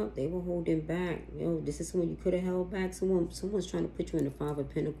 Yup, they were holding back. This is someone you could have held back. Someone's trying to put you in the 5 of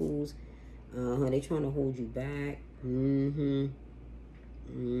Pentacles. They trying to hold you back. Some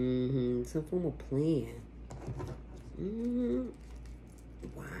form of plan.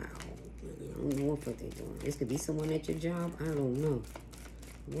 Wow. I don't know what they're doing. This could be someone at your job. I don't know.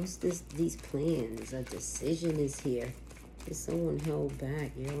 What's this? These plans. A decision is here. Is someone held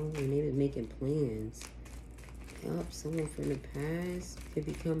back, and they were making plans. Yup, someone from the past could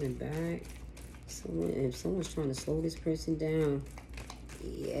be coming back. If someone's trying to slow this person down,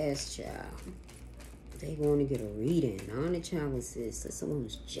 yes, child. They want to get a reading on the chalices. So someone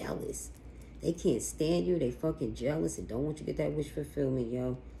who's jealous. They can't stand you. They fucking jealous and don't want you to get that wish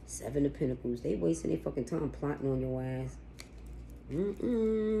fulfillment, 7 of Pentacles. They wasting their fucking time plotting on your ass.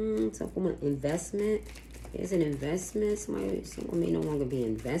 Some form of investment. There's an investment. Someone may no longer be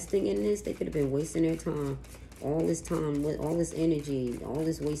investing in this. They could have been wasting their time. All this time, with all this energy, all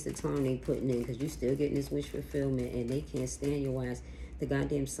this wasted time they putting in, because you still getting this wish fulfillment, and they can't stand your ass. The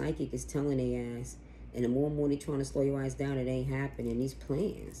goddamn psychic is telling their ass, and the more and more they trying to slow your ass down, it ain't happening. These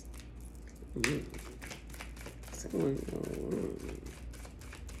plans. Someone,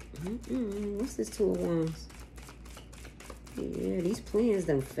 what's this 2 of Wands? Yeah, these plans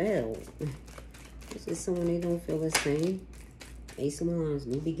done failed. This is someone they don't feel the same. Ace of Wands,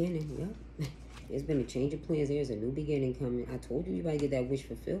 new beginning. Yep. There's been a change of plans. There's a new beginning coming. I told you gotta get that wish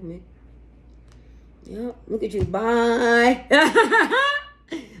fulfillment. Yep. Look at you. Bye.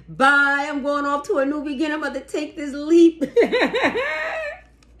 Bye. I'm going off to a new beginning. I'm about to take this leap.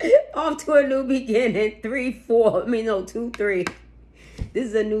 Off to a new beginning. 3, 4. 2, 3. This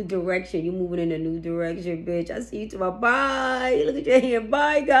is a new direction. You're moving in a new direction, bitch. I see you tomorrow. Bye. Look at your hand.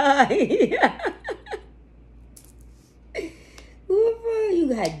 Bye, guy. You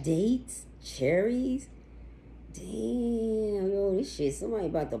got dates. Cherries. Damn, this shit. Somebody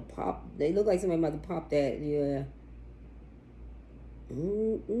about to pop. They look like somebody about to pop that. Yeah.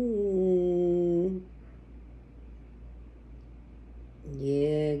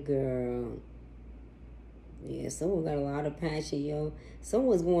 Yeah, girl. Yeah, someone got a lot of passion,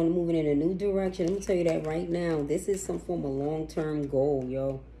 Someone's moving in a new direction. Let me tell you that right now. This is some form of long-term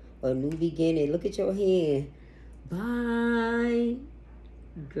goal, A new beginning. Look at your hand. Bye.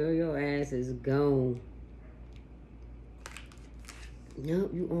 Girl, your ass is gone.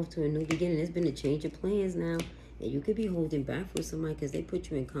 Nope, you off to a new beginning. There's been a change of plans now. And you could be holding back for somebody because they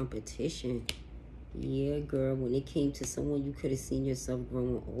put you in competition. Yeah, girl, when it came to someone you could have seen yourself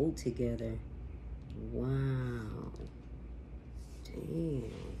growing old together. Wow.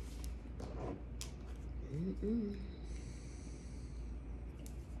 Damn.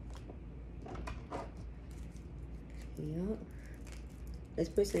 Yup. This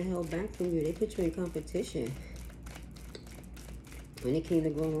person held back from you. They put you in competition. When it came to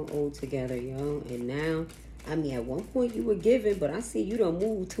growing old together, And now, at one point you were giving, but I see you done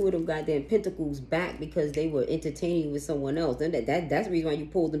moved 2 of them goddamn pentacles back because they were entertaining you with someone else. That's the reason why you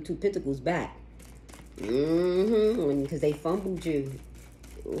pulled them 2 pentacles back. Because they fumbled you.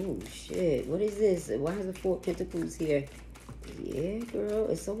 Oh, shit. What is this? Why is the 4 pentacles here? Yeah, girl.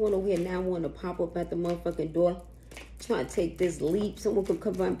 Is someone over here now wanting to pop up at the motherfucking door? Trying to take this leap. Someone could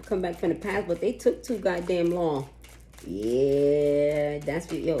come back from the past, but they took too goddamn long. Yeah,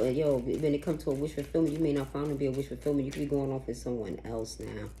 that's what, yo, when it comes to a wish fulfillment, you may not find it to be a wish fulfillment. You could be going off with someone else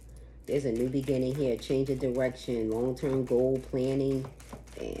now. There's a new beginning here, change of direction, long-term goal planning.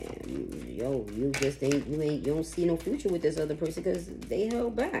 And, yo, you just you don't see no future with this other person because they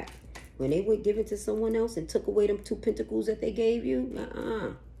held back. When they would give it to someone else and took away them 2 pentacles that they gave you,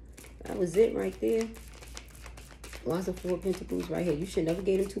 that was it right there. Why is the 4 pentacles right here? You should never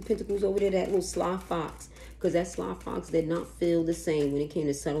gave them 2 pentacles over there, that little sly fox. Because that sly fox did not feel the same when it came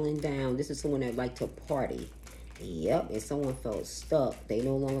to settling down. This is someone that liked to party. Yep, and someone felt stuck. They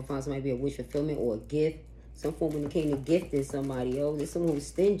no longer found somebody to be a wish fulfillment or a gift. Some form when it came to gifting somebody. Oh, there's someone who's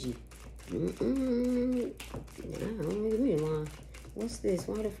stingy. Nah, don't make me lie. What's this?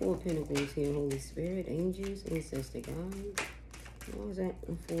 Why the 4 pentacles here? Holy Spirit, angels, ancestor, God. Why is that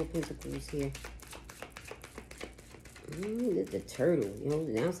 4 pentacles here? The turtle. You know,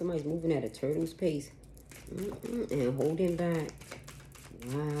 now somebody's moving at a turtle's pace. And holding back.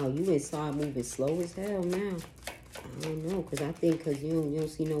 Wow, you inside moving slow as hell now. I don't know, because I think because you don't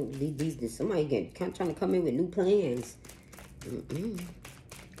see no, these somebody trying to come in with new plans.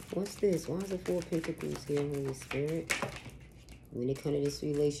 What's this? Why is the 4 pentacles here, Holy Spirit? When it comes to this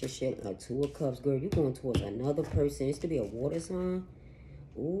relationship, a 2 of cups, girl, you're going towards another person. It's to be a water sign.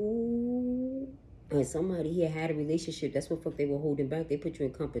 Ooh. And somebody here had a relationship. That's what fuck they were holding back. They put you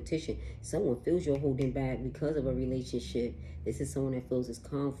in competition. Someone feels you're holding back because of a relationship. This is someone that feels this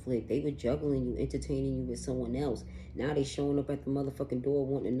conflict. They were juggling you, entertaining you with someone else. Now they showing up at the motherfucking door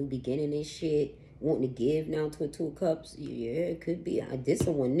wanting a new beginning and shit. Wanting to give now to a 2 of cups. Yeah, it could be. This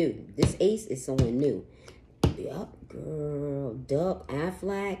someone new. This ace is someone new. Yup, girl. Duck,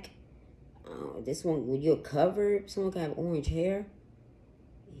 Affleck. This one, when you're covered, someone can have orange hair.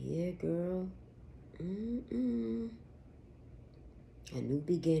 Yeah, girl. A new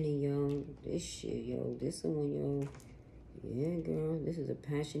beginning, yo. This shit, yo. This someone, yo. Yeah, girl. This is a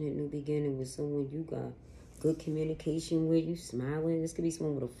passionate new beginning with someone you got good communication with. You smiling. This could be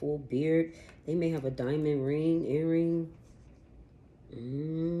someone with a full beard. They may have a diamond ring, earring.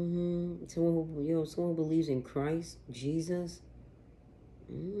 Someone who, someone who believes in Christ, Jesus.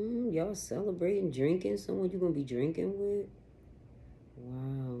 Y'all celebrating, drinking. Someone you're gonna be drinking with.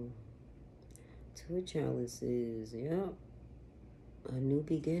 Wow. 2 of chalices, yep. A new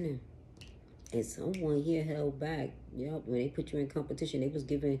beginning. And someone here held back. Yep, when they put you in competition, they was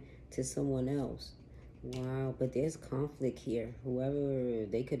given to someone else. Wow, but there's conflict here. Whoever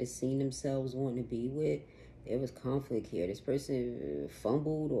they could have seen themselves wanting to be with, there was conflict here. This person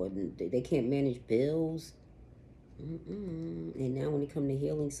fumbled or they can't manage bills. And now when it comes to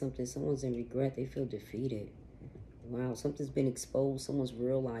healing something, someone's in regret. They feel defeated. Wow, something's been exposed. Someone's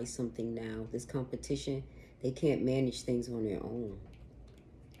realized something now. This competition, they can't manage things on their own.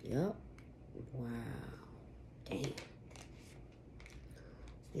 Yep. Wow. Damn.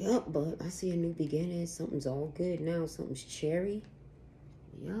 Yep, but I see a new beginning. Something's all good now. Something's cherry.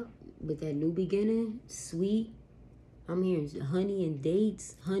 Yep. With that new beginning, sweet. I'm hearing honey and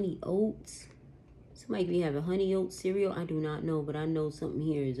dates, honey oats. Somebody could be having honey oat cereal. I do not know, but I know something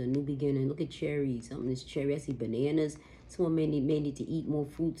here is a new beginning. Look at cherries. Something is cherry. I see bananas. Someone may need to eat more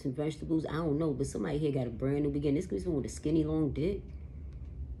fruits and vegetables. I don't know, but somebody here got a brand new beginning. This could be someone with a skinny, long dick.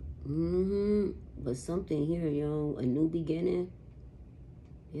 But something here, yo, a new beginning.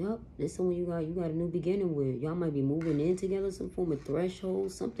 Yep, this someone you got a new beginning with. Y'all might be moving in together, some form of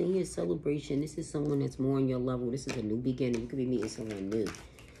threshold. Something here, celebration. This is someone that's more on your level. This is a new beginning. You could be meeting someone new.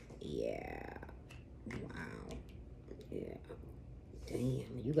 Yeah. Wow. Yeah.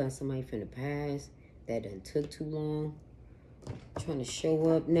 Damn. You got somebody from the past that done took too long. Trying to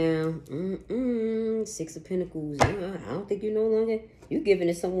show up now. 6 of Pentacles. Yeah, I don't think you no longer. You giving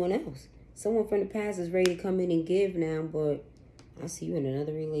to someone else. Someone from the past is ready to come in and give now, but I see you in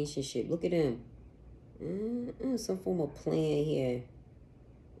another relationship. Look at him. Some form of plan here.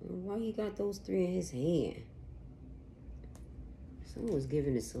 Why he got those 3 in his hand? Someone was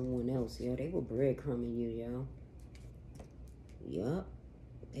giving to someone else, yo. They were breadcrumbing you, yo. Yup.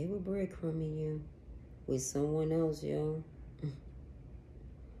 They were breadcrumbing you with someone else, yo.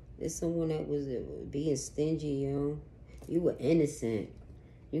 There's someone that was being stingy, yo. You were innocent.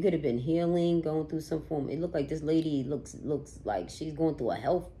 You could have been healing, going through some form. It looked like this lady looks like she's going through a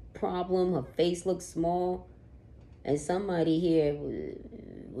health problem. Her face looks small. And somebody here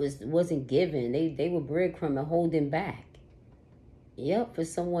wasn't giving. They were breadcrumbing, holding back. Yep, for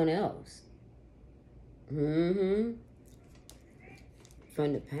someone else. From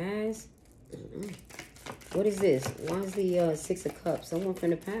the past. What is this? Why is the 6 of Cups? Someone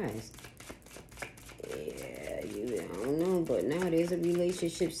from the past. Yeah, I don't know, but now there's a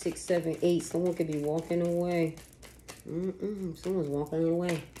relationship. 6, 7, 8. Someone could be walking away. Someone's walking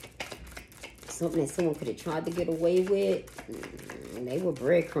away. Something that someone could have tried to get away with. They were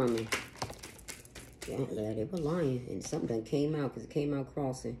breadcrumbing. Yeah, they were lying. And something came out because it came out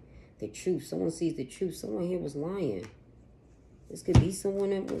crossing. The truth. Someone sees the truth. Someone here was lying. This could be someone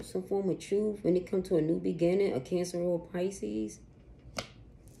that with some form of truth. When it comes to a new beginning, a Cancer or a Pisces.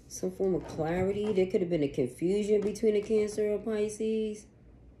 Some form of clarity. There could have been a confusion between a Cancer or a Pisces.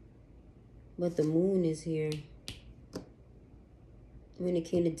 But the moon is here. When it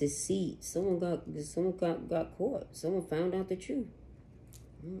came to deceit, someone got caught. Someone found out the truth.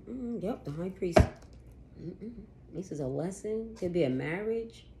 Yep, the high priest. This is a lesson. Could be a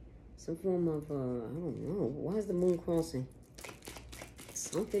marriage. Some form of, I don't know. Why is the moon crossing?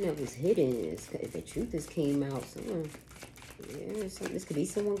 Something that was hidden. If the truth just came out. Someone, this could be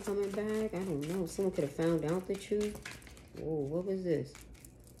someone coming back. I don't know. Someone could have found out the truth. Whoa, what was this?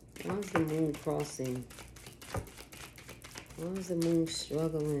 Why is the moon crossing? Why is the moon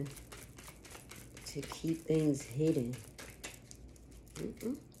struggling to keep things hidden?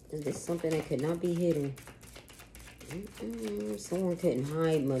 Is this something that could not be hidden? Someone couldn't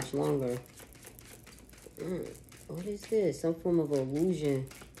hide much longer. What is this? Some form of illusion.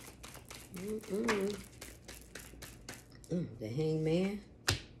 The hangman.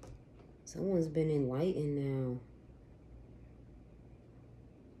 Someone's been enlightened now.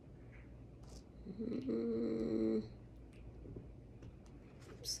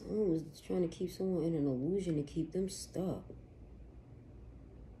 Someone was trying to keep someone in an illusion to keep them stuck.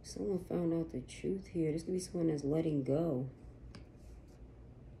 Someone found out the truth here. This could be someone that's letting go.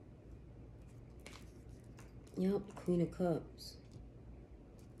 Yep, Queen of Cups.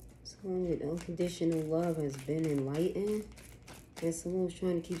 Someone with unconditional love has been enlightened. And someone was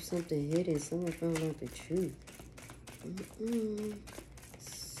trying to keep something hidden. Someone found out the truth.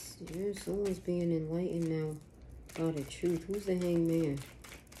 Yeah, someone's being enlightened now by the truth. Who's the hangman?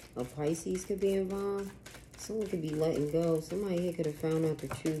 A Pisces could be involved. Someone could be letting go. Somebody here could have found out the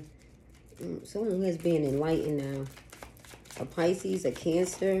truth. Someone has been enlightened now. A Pisces, a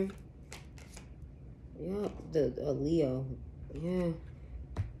Cancer. Yep, a Leo. Yeah.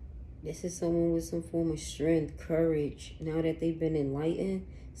 This is someone with some form of strength, courage. Now that they've been enlightened,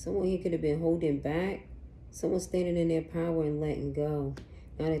 someone here could have been holding back. Someone standing in their power and letting go.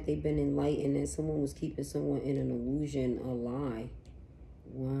 Now that they've been enlightened and someone was keeping someone in an illusion, a lie.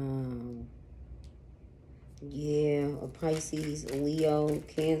 Wow. Yeah, a Pisces, a Leo,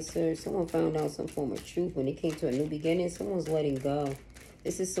 Cancer. Someone found out some form of truth when it came to a new beginning. Someone's letting go.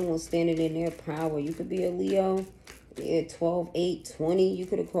 This is someone standing in their power. You could be a Leo. Yeah, 12, 8, 20. You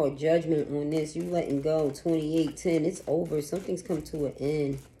could have called judgment on this. You letting go. 28, 10. It's over. Something's come to an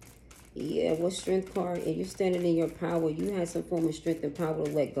end. Yeah, what strength card? And you're standing in your power. You had some form of strength and power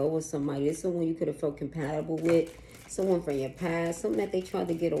to let go of somebody. This is someone you could have felt compatible with. Someone from your past. Something that they tried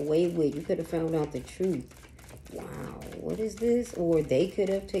to get away with. You could have found out the truth. Wow. What is this? Or they could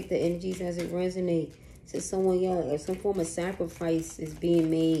have. Take the energies as it resonates. So someone, yo, some form of sacrifice is being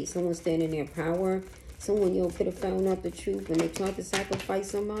made. Someone standing in their power. Someone, yo, could have found out the truth when they tried to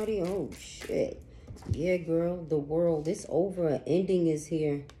sacrifice somebody. Oh, shit. Yeah, girl. The world. It's over. An ending is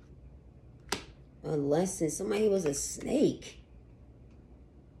here. A lesson. Somebody was a snake.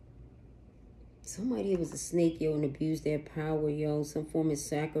 Somebody was a snake, yo, and abused their power, yo. Some form of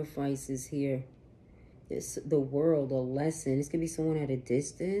sacrifice is here. It's the world, a lesson. This could be someone at a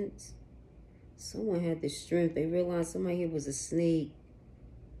distance. Someone had the strength. They realized somebody here was a snake.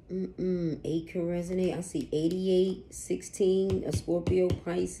 8 can resonate. I see 88, 16, a Scorpio,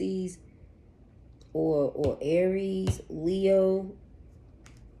 Pisces, or Aries, Leo.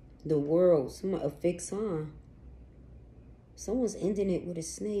 The world, a fixed sign. Someone's ending it with a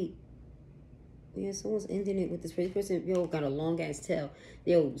snake. Yeah, someone's ending it with this person. Yo, got a long ass tail.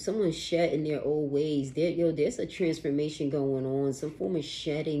 Yo, someone's shedding their old ways. There's a transformation going on. Some form of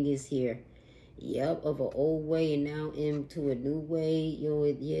shedding is here. Yep, of an old way and now into a new way. Yo,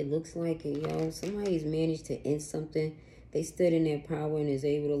 it looks like it, yo. Somebody's managed to end something. They stood in their power and is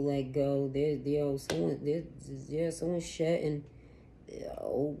able to let go. Someone's shedding their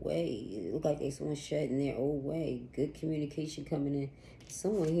old way. It looks like someone's shedding their old way. Good communication coming in.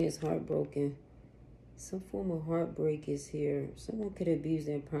 Someone here is heartbroken. Some form of heartbreak is here. Someone could abuse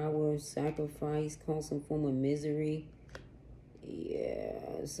their power, sacrifice, cause some form of misery.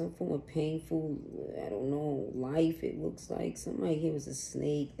 Yeah, some form of painful, I don't know, life, it looks like. Somebody here was a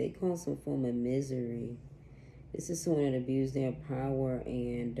snake. They call some form of misery. This is someone that abused their power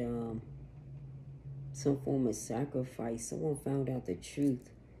and some form of sacrifice. Someone found out the truth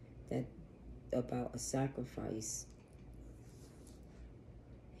about a sacrifice.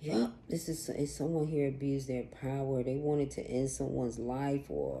 Yup, this is someone here abused their power. They wanted to end someone's life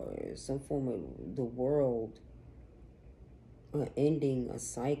or some form of the world. Ending a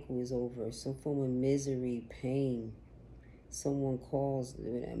cycle is over. Some form of misery, pain. Someone calls,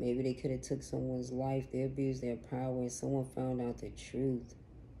 maybe they could have took someone's life. They abused their power and someone found out the truth.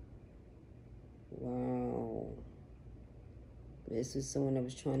 Wow. This is someone that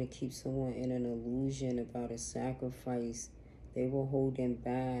was trying to keep someone in an illusion about a sacrifice. They were holding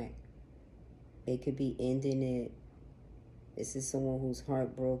back. They could be ending it. This is someone who's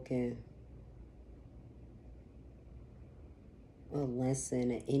heartbroken. A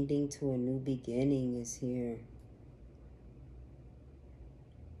lesson, an ending to a new beginning is here.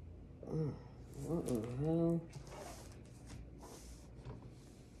 Oh, what the hell?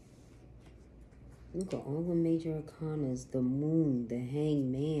 Look at all the major arcanas. The moon, the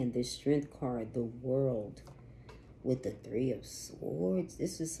hangman, the strength card, the world. With the 3 of swords.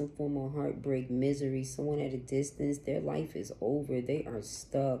 This is some form of heartbreak, misery. Someone at a distance. Their life is over. They are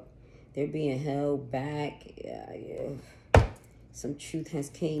stuck. They're being held back. Some truth has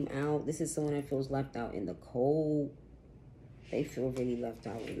came out. This is someone that feels left out in the cold. They feel really left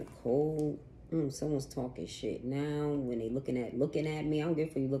out in the cold. Someone's talking shit now. When they looking at me, I don't give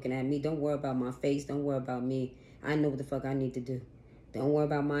a fuck you looking at me. Don't worry about my face. Don't worry about me. I know what the fuck I need to do. Don't worry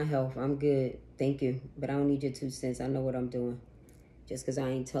about my health. I'm good. Thank you. But I don't need your 2 cents. I know what I'm doing. Just because I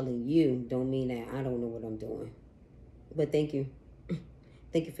ain't telling you don't mean that I don't know what I'm doing. But thank you.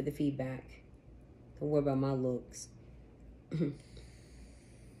 Thank you for the feedback. Don't worry about my looks.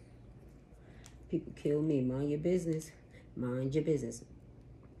 People kill me. Mind your business. Mind your business.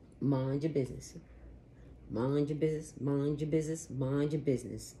 Mind your business. Mind your business. Mind your business. Mind your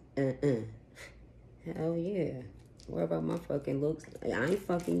business. Hell yeah. Worry about my fucking looks. I ain't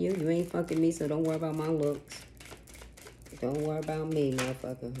fucking you. You ain't fucking me, so don't worry about my looks. Don't worry about me,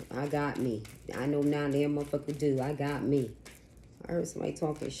 motherfucker. I got me. I know now that motherfucker do. I got me. I heard somebody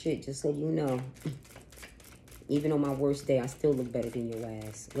talking shit, just so you know. Even on my worst day, I still look better than your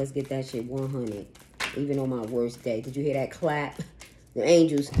ass. Let's get that shit 100. Even on my worst day. Did you hear that clap? The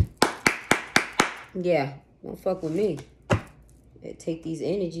angels. Yeah. Don't fuck with me. Take these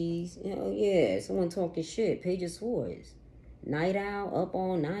energies. Hell yeah. Someone talking shit. Page of Swords. Night owl. Up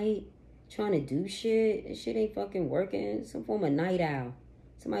all night. Trying to do shit. This shit ain't fucking working. Some form of night owl.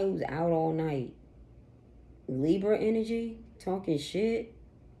 Somebody who's out all night. Libra energy. Talking shit.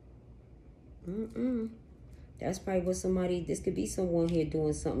 That's probably what somebody... This could be someone here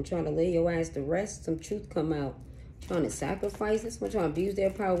doing something. Trying to lay your ass to rest. Some truth come out. Trying to sacrifice. This one trying to abuse their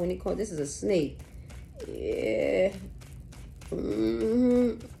power when they call... This is a snake. Yeah.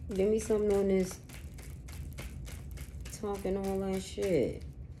 Give me something on this. Talking all that shit.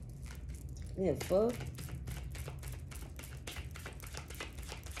 Yeah, fuck.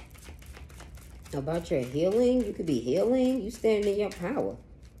 About your healing. You could be healing. You standing in your power.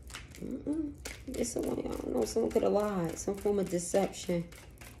 It's someone, I don't know, someone could have lied. Some form of deception.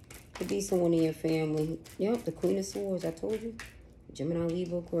 Could be someone in your family. Yep, the Queen of Swords, I told you. Gemini,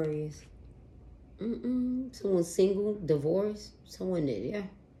 Libra, Aquarius. Someone single, divorced. Someone that, yeah.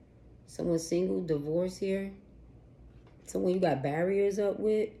 Someone single, divorced here. Someone you got barriers up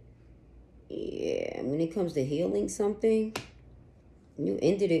with. Yeah, when it comes to healing something, you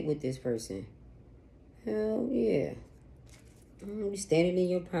ended it with this person. Hell yeah. You standing in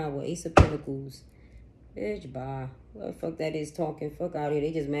your power. Ace of Pentacles. Bitch, bye. What the fuck that is talking? Fuck out here.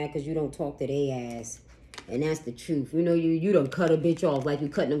 They just mad because you don't talk to their ass. And that's the truth. You know, you done cut a bitch off like you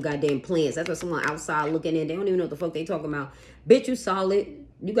cutting them goddamn plants. That's what someone outside looking in. They don't even know what the fuck they talking about. Bitch, you solid.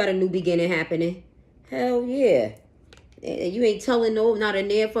 You got a new beginning happening. Hell yeah. And you ain't telling no, not a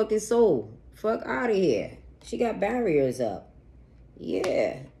near fucking soul. Fuck out of here. She got barriers up.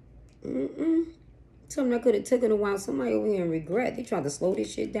 Yeah. Something that could have taken a while. Somebody over here in regret. They tried to slow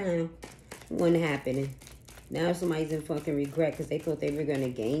this shit down. Wasn't happening. Now somebody's in fucking regret because they thought they were going to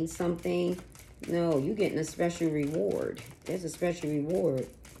gain something. No, you getting a special reward. There's a special reward.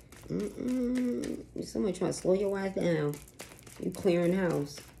 Somebody trying to slow your ass down. You clearing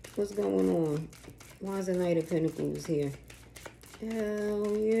house. What's going on? Why is the Knight of Pentacles here?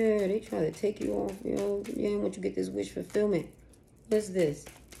 Hell yeah. They try to take you off, yo. Yeah, once you get this wish fulfillment. What's this?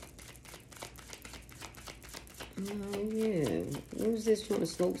 Oh yeah. Who's this trying to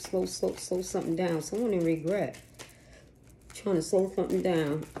slow something down? Someone in regret. Trying to slow something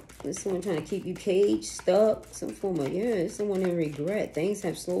down. There's someone trying to keep you caged, stuck. Some form of, yeah, someone in regret. Things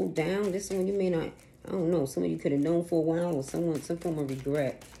have slowed down. This one you may not, I don't know, someone you could have known for a while, or some form of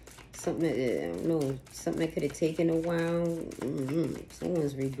regret. Something that, I don't know, something that could have taken a while.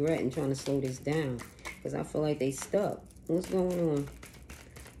 Someone's regretting trying to slow this down. Because I feel like they stuck. What's going on?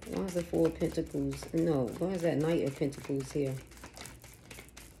 Why is the Four of Pentacles? No, why is that Knight of Pentacles here?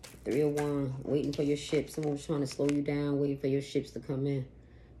 3 of Wands, waiting for your ship. Someone was trying to slow you down, waiting for your ships to come in.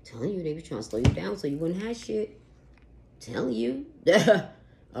 Telling you they were trying to slow you down so you wouldn't have shit. Telling you. A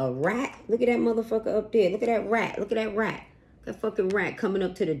rat. Look at that motherfucker up there. Look at that rat. Look at that rat. That fucking rat coming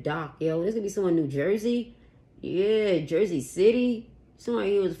up to the dock, yo. There's gonna be someone in New Jersey. Yeah, Jersey City.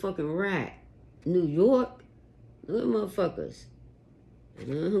 Somebody here was a fucking rat. New York. Look at motherfuckers.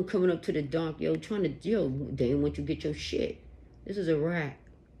 Coming up to the dock, yo, trying to, yo, they didn't want you to get your shit. This is a rat.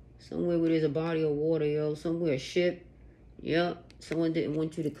 Somewhere where there's a body of water, yo. Somewhere a ship. Yep. Someone didn't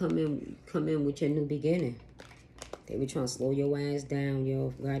want you to come in with your new beginning. They were trying to slow your ass down,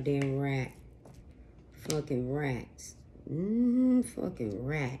 yo. Goddamn rat. Fucking rats. Fucking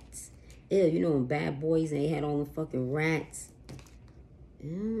rats. Ew, you know them bad boys, they had all them fucking rats.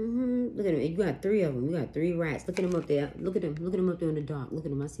 Look at them. You got 3 of them. You got 3 rats. Look at them up there. Look at them. Look at them up there in the dark. Look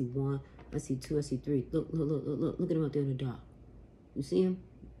at them. I see 1. I see 2. I see 3. Look. Look at them up there in the dark. You see him?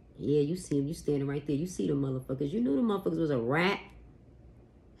 Yeah, you see him. You standing right there. You see the motherfuckers. You knew the motherfuckers was a rat.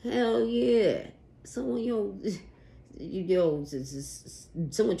 Hell yeah. Someone,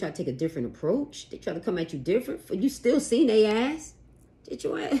 someone try to take a different approach. They try to come at you different. You still seen their ass. Did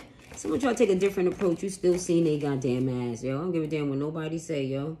your ass? Someone try to take a different approach. You still seen they goddamn ass, yo. I don't give a damn what nobody say,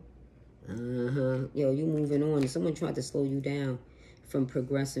 yo. Yo, you moving on. Someone tried to slow you down from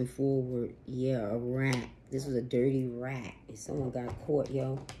progressing forward. Yeah, a rat. This was a dirty rat. And someone got caught,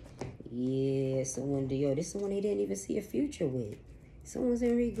 yo. Yeah, someone, yo, this is someone they didn't even see a future with. Someone's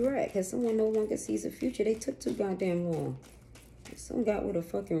in regret because someone no longer sees a future. They took too goddamn long. Someone got with a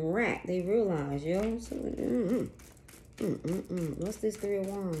fucking rat. They realized, yo. What's this 3 of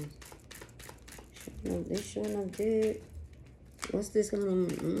Wands? They sure enough did. What's this?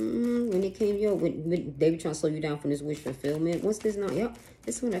 When they came, yo, when they were trying to slow you down from this wish fulfillment. What's this now? Yep,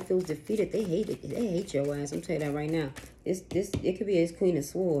 this one that feels defeated. They hate it. They hate your ass. I'm telling you that right now. It could be his Queen of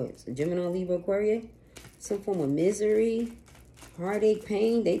Swords, Gemini, Libra, Aquarius. Some form of misery, heartache,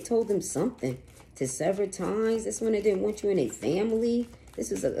 pain. They told them something to sever ties. This one that didn't want you in a family.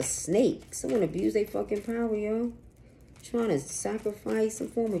 This is a snake. Someone abused their fucking power, yo. Trying to sacrifice some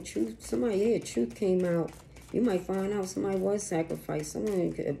form of truth. Somebody here, truth came out. You might find out somebody was sacrificed.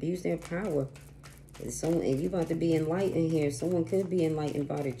 Someone could abuse their power. And you about to be enlightened here. Someone could be enlightened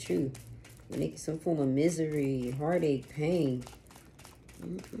by the truth. Make some form of misery, heartache, pain.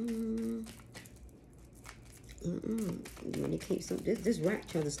 When it came, this rat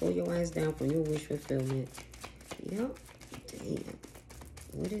trying to slow your ass down from your wish fulfillment. Yep. Damn.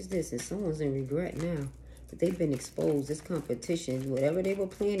 What is this? And someone's in regret now. That they've been exposed. This competition, whatever they were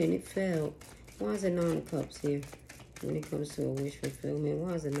planning, it failed. Why is the 9 of Cups here? When it comes to a wish fulfillment,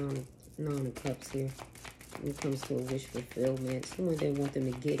 why is the 9 of Cups here? When it comes to a wish fulfillment, someone didn't want them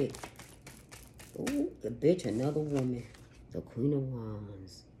to get it. Ooh, the bitch, another woman. The Queen of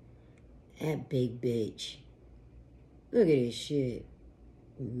Wands. That big bitch. Look at this shit.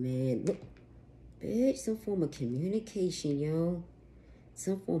 Man, look. Bitch, some form of communication, yo.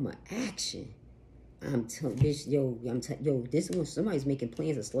 Some form of action. I'm telling bitch, yo, this one, somebody's making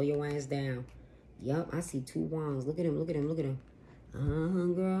plans to slow your ass down. Yup, I see 2 wands. Look at him, look at him, look at him.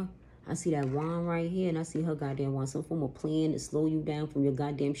 Girl. I see that wand right here, and I see her goddamn wand. Some form of plan to slow you down from your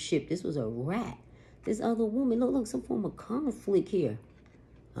goddamn ship. This was a rat. This other woman, look, some form of conflict here.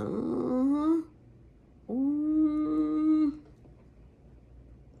 Yup,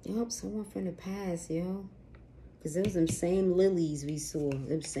 someone from the past, yo. Because those them same lilies we saw.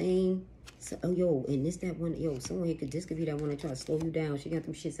 Them same... So, oh, yo, and that one, yo, someone here this could be that one that try to slow you down. She got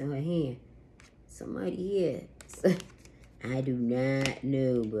them shits in her hand. Somebody here. I do not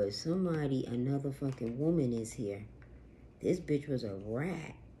know, but another fucking woman is here. This bitch was a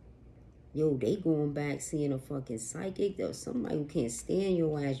rat. Yo, they going back seeing a fucking psychic. Or somebody who can't stand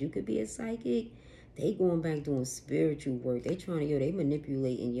your ass. You could be a psychic. They going back doing spiritual work. They trying to, they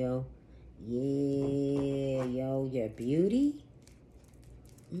manipulating, yo. Yeah, yo, your beauty.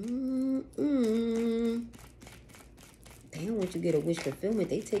 They don't want you to get a wish fulfillment.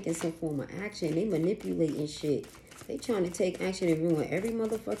 They taking some form of action. They manipulating shit. They trying to take action and ruin every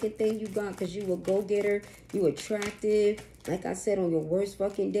motherfucking thing you got because you a go-getter. You attractive. Like I said, on your worst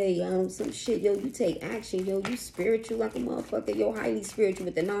fucking day, some shit, yo, you take action, yo. You spiritual like a motherfucker. Yo, highly spiritual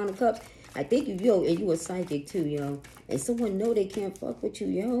with the 9 of Cups. I think and you a psychic too, yo. And someone know they can't fuck with you,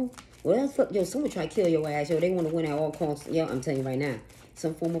 yo. Well, fuck, yo, someone try to kill your ass, yo. They want to win at all costs. Yo, I'm telling you right now.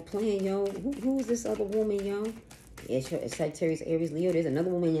 Some form of plan, yo. Who is this other woman, yo? It's Sagittarius, Aries, Leo. There's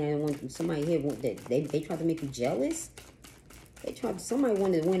another woman, somebody here, they tried to make you jealous. Somebody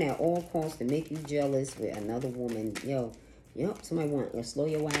wanted to win at all costs to make you jealous with another woman, yo. Yep, somebody want to slow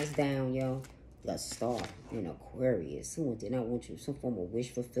your ass down, yo. The star in Aquarius. Someone did not want you. Some form of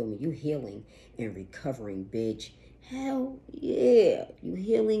wish fulfillment. You healing and recovering, bitch. Hell yeah. You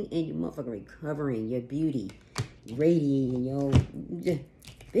healing and you motherfucking recovering. Your beauty radiating, yo.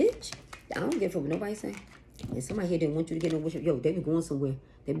 Bitch, I don't give a fuck what nobody say. And somebody here didn't want you to get no wish. Yo, they be going somewhere.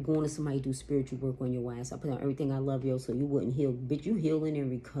 They be going to somebody do spiritual work on your ass. I put on everything I love, yo, so you wouldn't heal. Bitch, you healing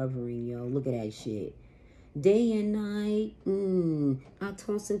and recovering, yo. Look at that shit. Day and night, I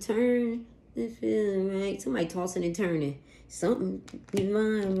toss and turn. It feels right. Somebody tossing and turning. Something,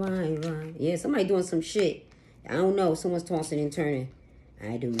 right. Yeah, somebody doing some shit. I don't know. Someone's tossing and turning.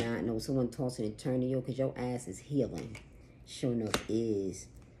 I do not know. Someone tossing and turning, yo, because your ass is healing. Sure enough is.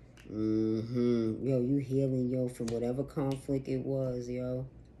 Yo, you healing, yo, from whatever conflict it was, yo.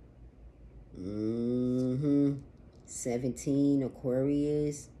 17,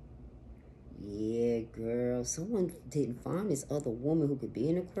 Aquarius. Yeah, girl. Someone didn't find this other woman who could be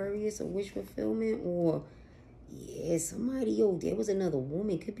an Aquarius or wish fulfillment. Or, yeah, somebody, yo, there was another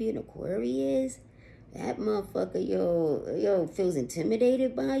woman. Could be an Aquarius. That motherfucker, yo, feels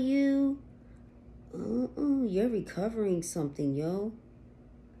intimidated by you. You're recovering something, yo.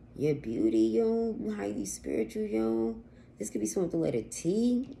 Your beauty, yo. Highly spiritual, yo. This could be someone with the letter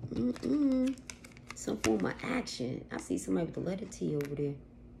T. Some form of action. I see somebody with the letter T over there.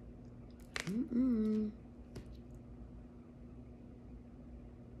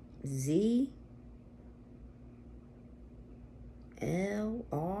 Z L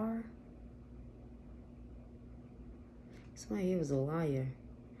R. Somebody here was a liar.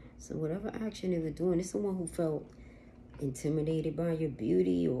 So whatever action they were doing, it's someone who felt intimidated by your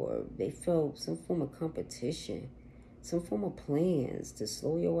beauty, or they felt some form of competition, some form of plans to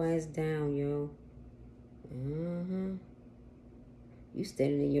slow your ass down, yo. You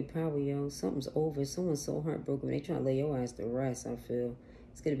standing in your power, yo. Something's over. Someone's so heartbroken. They trying to lay your ass to rest, I feel.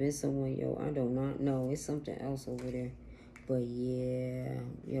 It's could have been someone, yo. I do not know. It's something else over there. But yeah,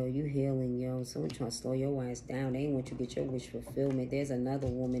 yo, you healing, yo. Someone trying to slow your ass down. They ain't want you to get your wish fulfillment. There's another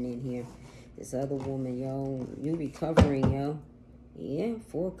woman in here. This other woman, yo. You recovering, yo. Yeah,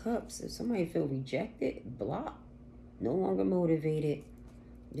 4 cups. If somebody feel rejected, blocked, no longer motivated.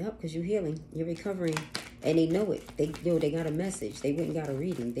 Yep, because you're healing. You're recovering. And they know it. They got a message. They went and got a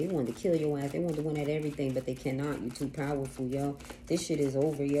reading. They wanted to kill your ass. They wanted to win at everything, but they cannot. You too powerful, yo. This shit is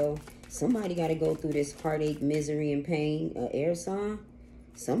over, yo. Somebody got to go through this heartache, misery, and pain. Air sign.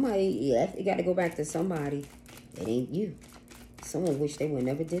 Somebody, yeah, it got to go back to somebody. It ain't you. Someone wish they would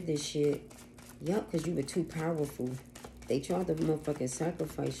never did this shit. Yup, because you were too powerful. They tried to motherfucking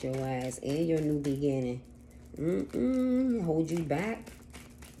sacrifice your ass and your new beginning. Hold you back.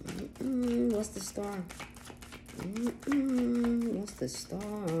 What's the star? What's the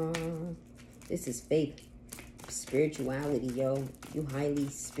star? This is faith. Spirituality, yo. You highly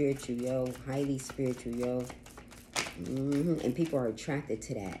spiritual, yo. Highly spiritual, yo. And people are attracted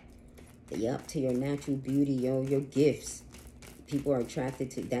to that. Yup, to your natural beauty, yo. Your gifts. People are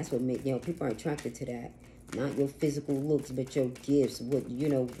attracted to, that's what make, people are attracted to that. Not your physical looks, but your gifts. What,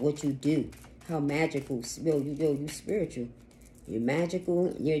 what you do. How magical. You spiritual. You're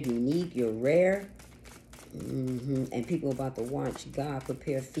magical. You're unique. You're rare. And people about to watch God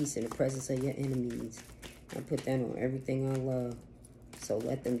prepare a feast in the presence of your enemies. I put that on everything I love. So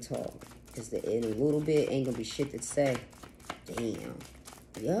let them talk. Because in a little bit, ain't going to be shit to say. Damn.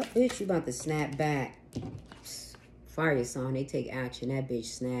 Yup, bitch, you about to snap back. Fire sign, they take action. That bitch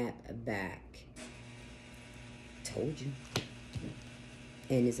snap back. Told you.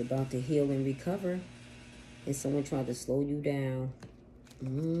 And it's about to heal and recover. And someone tried to slow you down.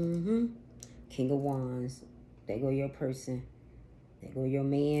 King of Wands. There go your person. There go your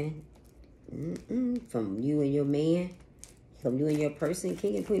man. From you and your man. From you and your person.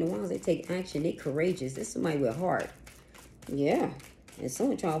 King and Queen of Wands, they take action. They courageous. This is somebody with heart. Yeah. And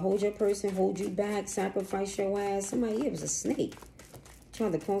someone try to hold your person, hold you back, sacrifice your ass. Somebody, it was a snake.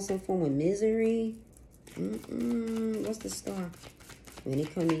 Trying to cause some form of misery. What's the star? When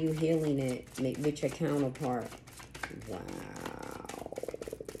it come to you healing it, make with your counterpart. Wow.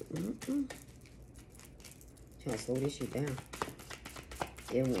 Trying to slow this shit down.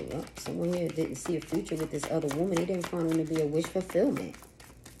 It went up. Someone here didn't see a future with this other woman. They didn't find them to be a wish fulfillment.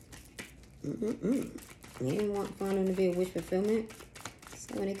 They didn't find them to be a wish fulfillment.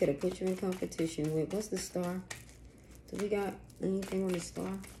 Someone they could have put you in competition with. What's the star? Do we got anything on the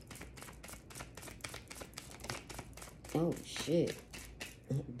star? Oh, shit.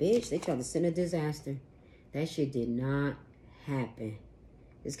 Bitch, they tried to send a disaster. That shit did not happen.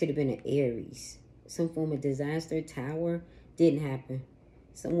 This could have been an Aries. Some form of disaster, tower. Didn't happen.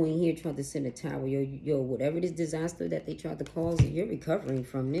 Someone here tried to send a tower. Yo, whatever this disaster that they tried to cause, you're recovering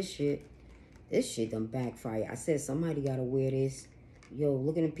from this shit. This shit done backfire. I said somebody gotta wear this. Yo,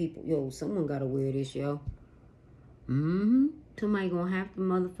 look at the people. Yo, someone gotta wear this, yo. Somebody gonna have to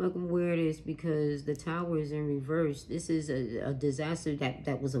motherfucking wear this because the tower is in reverse. This is a disaster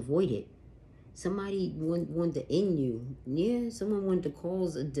that was avoided. Somebody wanted to end you. Yeah, someone wanted to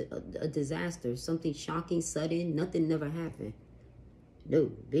cause a disaster. Something shocking, sudden. Nothing never happened.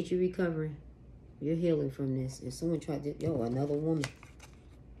 No, bitch, you're recovering. You're healing from this. And someone tried to, yo, another woman.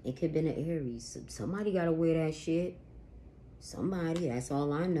 It could have been an Aries. Somebody got to wear that shit. Somebody, that's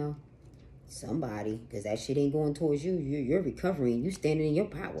all I know. Somebody, because that shit ain't going towards you. You're recovering. You standing in your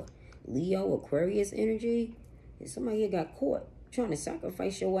power. Leo, Aquarius energy. And somebody here got caught trying to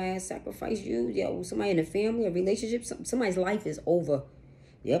sacrifice your ass, sacrifice you. Yo, somebody in a family, a relationship, somebody's life is over.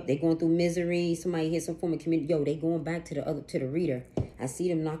 Yep, they going through misery. Somebody here, some form of community. Yo, they going back to the reader. I see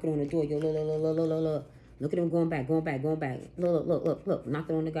them knocking on the door. Yo, look. Look at them going back. Look.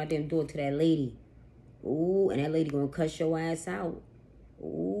 Knocking on the goddamn door to that lady. Ooh, and that lady gonna cuss your ass out.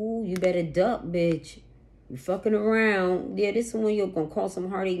 Ooh, you better duck, bitch. You fucking around. Yeah, this one you're gonna cause some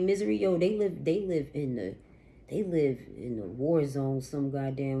heartache, misery. Yo, they live in the war zone, some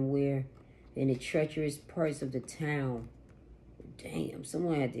goddamn where, in the treacherous parts of the town. Damn,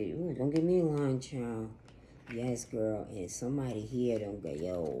 someone had to. Ooh, don't give me a line, child. Yes, girl. And somebody here don't go,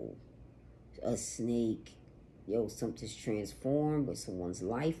 yo, a snake. Yo, something's transformed with someone's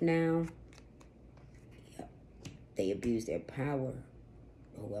life now. Yep. They abused their power.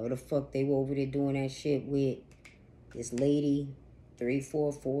 Whoever the fuck they were over there doing that shit with. This lady,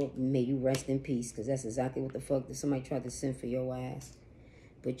 344, may you rest in peace. Because that's exactly what the fuck that somebody tried to send for your ass.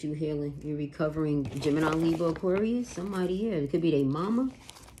 But you healing, you recovering. Gemini, Libra, Aquarius. Somebody here. It could be their mama.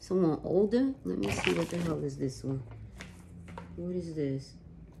 Someone older. Let me see what the hell is this one. What is this?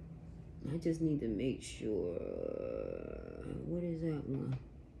 I just need to make sure. What is that one?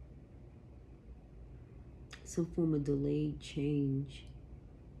 Some form of delayed change.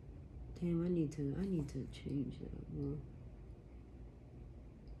 Damn, I need to change that one.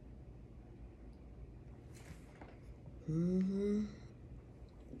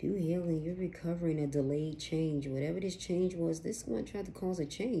 You healing, you're recovering a delayed change. Whatever this change was, this one tried to cause a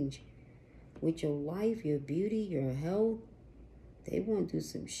change. With your life, your beauty, your health. They want to do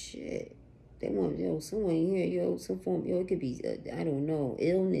some shit. They want, yo, someone here, yo, some form, yo, it could be, I don't know,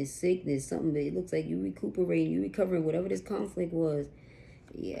 illness, sickness, something. But it looks like you recuperating, you recovering, whatever this conflict was.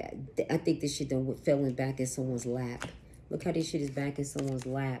 Yeah, I think this shit done fell back in someone's lap. Look how this shit is back in someone's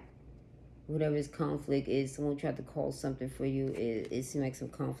lap. Whatever this conflict is, someone tried to call something for you. It seems like some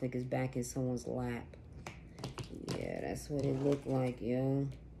conflict is back in someone's lap. Yeah, that's what it looked like, yo.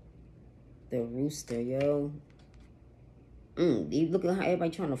 The rooster, yo. You look at how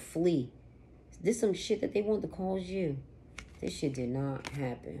everybody trying to flee. This some shit that they want to cause you. This shit did not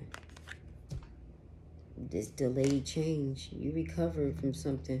happen. This delayed change. You recovered from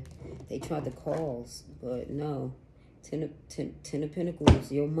something they tried to cause, but no. Ten of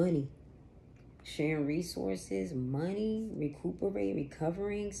Pentacles, your money. Sharing resources, money,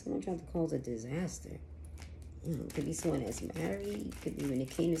 recovering. Someone tried to cause a disaster. Could be someone that's married. Could be when it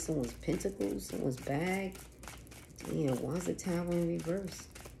came to someone's pentacles, someone's bag. Damn, why is the tower in reverse?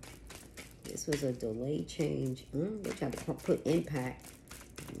 This was a delayed change. They tried to put impact.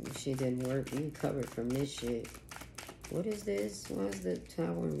 Shit didn't work. You recovered from this shit. What is this? Why is the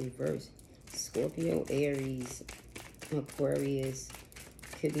tower in reverse? Scorpio, Aries, Aquarius.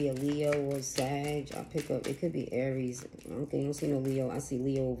 Could be a Leo or Sag. I'll pick up. It could be Aries. I don't see no Leo. I see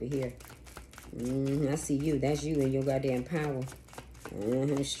Leo over here. I see you. That's you and your goddamn power.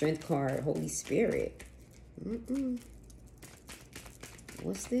 Strength card. Holy Spirit.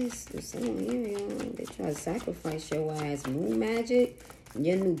 What's this? There's someone here, y'all. They try to sacrifice your ass. Moon magic.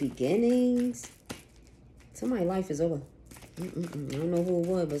 Your new beginnings. Somebody's life is over. I don't know who it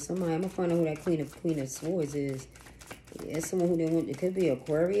was, but somebody. I'm gonna find out who that Queen of Swords is. Yeah, someone who didn't want. It could be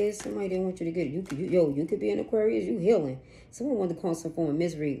Aquarius. Somebody didn't want you to get it. You could be an Aquarius. You healing. Someone wanted to cause some form of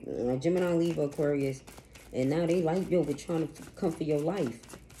misery. Gemini, Libra, Aquarius, and now they like yo. We're trying to come for your life.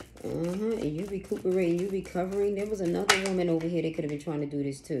 And you recuperating. You recovering. There was another woman over here. They could have been trying to do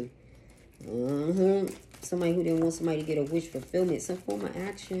this too. Somebody who didn't want somebody to get a wish fulfillment. Some form of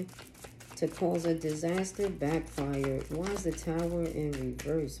action to cause a disaster backfired. Why is the tower in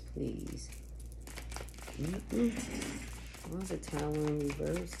reverse, please? Why is the tower in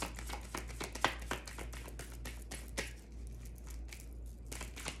reverse?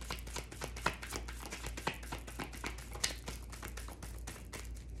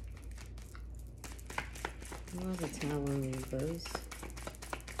 Why is the tower in reverse?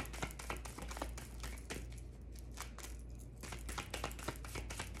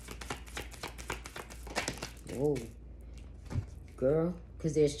 girl.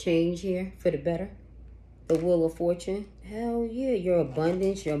 Because there's change here for the better. The Wheel of Fortune. Hell yeah. Your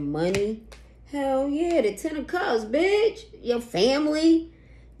abundance, your money. Hell yeah. The 10 of Cups, bitch. Your family.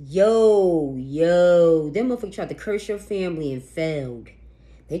 Yo. Them motherfuckers tried to curse your family and failed.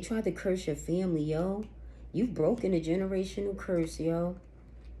 They tried to curse your family, yo. You've broken a generational curse, yo.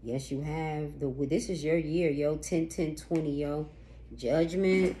 Yes, you have. This is your year, yo. 10, 10, 20, yo.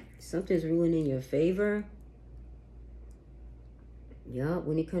 Judgment. Something's ruling in your favor. Yup,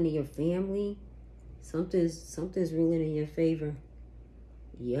 when it comes to your family, something's ruling in your favor.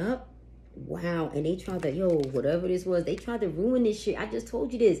 Yup. Wow. And they tried to, whatever this was, they tried to ruin this shit. I just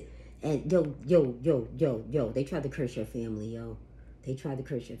told you this. And they tried to curse your family, yo. They tried to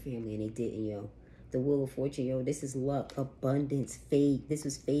curse your family and they didn't, yo. The Wheel of Fortune, yo. This is luck, abundance, fate. This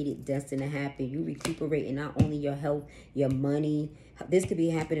was fated, destined to happen. You recuperating not only your health, your money. This could be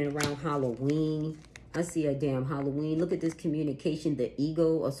happening around Halloween. I see a damn Halloween. Look at this communication. The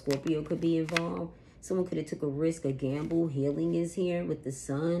ego, a Scorpio could be involved. Someone could have took a risk, a gamble. Healing is here with the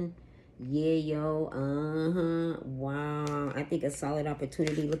sun. Yeah, yo. Wow. I think a solid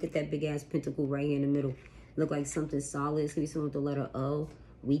opportunity. Look at that big ass pentacle right here in the middle. Look like something solid. It's going to be something with the letter O.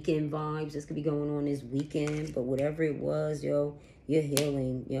 Weekend vibes. This could be going on this weekend. But whatever it was, yo, you're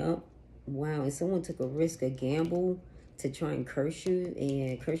healing. Yup. Wow. And someone took a risk, a gamble to try and curse you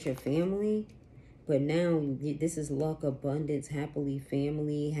and curse your family. But now this is luck, abundance, happily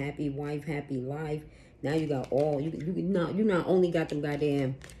family, happy wife, happy life. Now you got all, you not only got them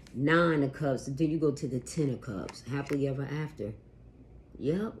goddamn 9 of Cups, then you go to the 10 of Cups. Happily ever after.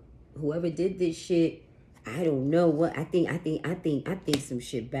 Yep. Whoever did this shit, I don't know what. I think some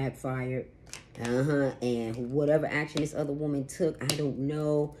shit backfired. And whatever action this other woman took, I don't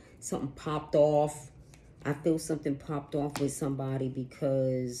know. Something popped off. I feel something popped off with somebody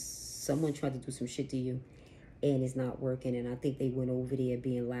because someone tried to do some shit to you and it's not working. And I think they went over there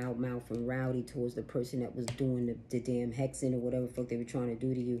being loudmouth and rowdy towards the person that was doing the damn hexing or whatever the fuck they were trying to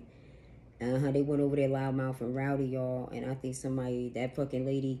do to you. They went over there loudmouth and rowdy, y'all. And I think that fucking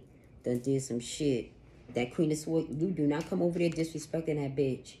lady done did some shit. That Queen of Swords, you do not come over there disrespecting that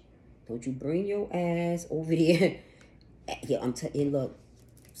bitch. Don't you bring your ass over there. Yeah, I'm telling you, look,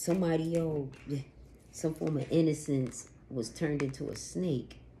 somebody, yo, some form of innocence was turned into a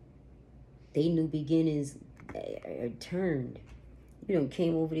snake. They new beginnings are turned. You know,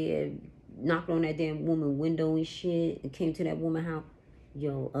 came over there, knocked on that damn woman window and shit, and came to that woman house.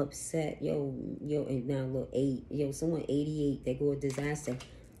 Yo, upset. Yo, and now look, 8. Yo, someone 88, they go a disaster.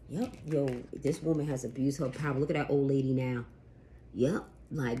 Yep, yo, this woman has abused her power. Look at that old lady now. Yep,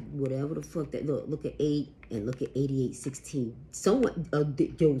 like whatever the fuck that, look at 8 and look at 88, 16. Someone,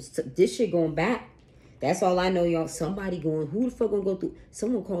 this shit going back. That's all I know, y'all. Somebody going, who the fuck gonna go through?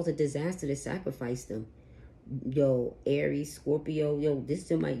 Someone caused a disaster to sacrifice them. Yo, Aries, Scorpio,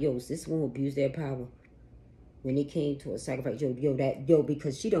 this one will abuse their power. When it came to a sacrifice,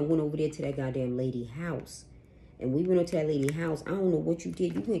 because she done went over there to that goddamn lady house. And we went up to that lady house. I don't know what you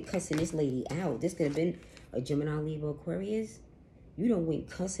did. You went cussing this lady out. This could have been a Gemini, Libra, Aquarius. You done went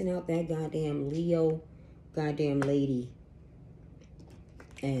cussing out that goddamn Leo, goddamn lady.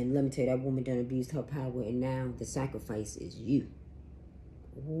 And let me tell you, that woman done abused her power. And now the sacrifice is you.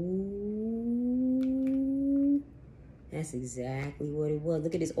 Ooh. That's exactly what it was.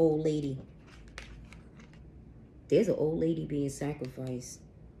 Look at this old lady. There's an old lady being sacrificed.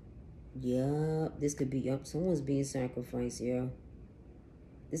 Yup, this could be, someone's being sacrificed, yeah.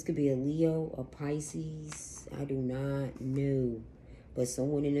 This could be a Leo, a Pisces. I do not know. But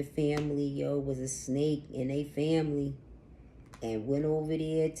someone in the family, was a snake in a family. And went over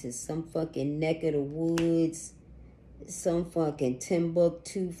there to some fucking neck of the woods. Some fucking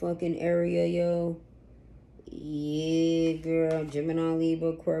Timbuktu fucking area, yo. Yeah, girl. Gemini, Libra,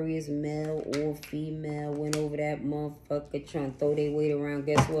 Aquarius, male or female. Went over that motherfucker trying to throw their weight around.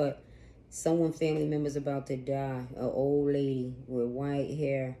 Guess what? Someone family member's about to die. An old lady with white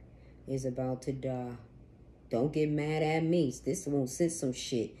hair is about to die. Don't get mad at me. This won't sense some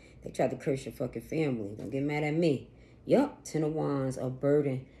shit. They tried to curse your fucking family. Don't get mad at me. Yup, 10 of Wands, a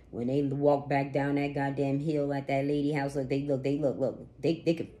burden. When they walk back down that goddamn hill at that lady house, look, they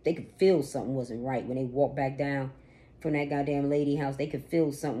could feel something wasn't right. When they walk back down from that goddamn lady house, they could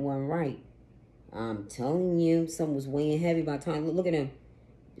feel something wasn't right. I'm telling you, something was weighing heavy by the time. Look at them.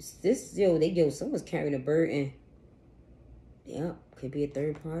 Someone's carrying a burden. Yep, could be a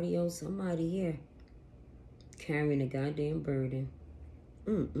third party, somebody here carrying a goddamn burden.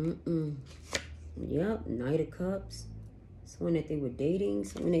 Yep, Knight of Cups. Someone that they were dating.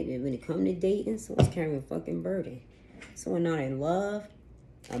 Someone that, when it comes to dating, someone's carrying a fucking burden. Someone not in love.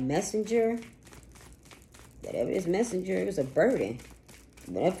 A messenger. Whatever this messenger, it was a burden.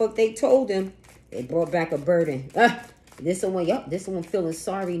 Whatever fuck they told him, they brought back a burden. This someone, yup, this someone feeling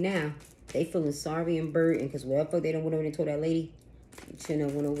sorry now. They feeling sorry and burdened because whatever fuck they done went over and told that lady. Shouldn't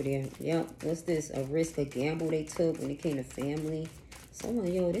have went over there. Yep, what's this? A risk, a gamble they took when it came to family.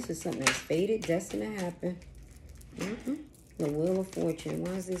 Someone, yo, this is something that's fated, destined to happen. The Wheel of Fortune.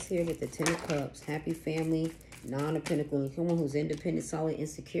 Why is this here with the 10 of Cups? Happy family, Nine of Pentacles. Someone who's independent, solid,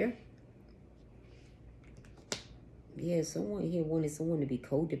 insecure. Yeah, someone here wanted someone to be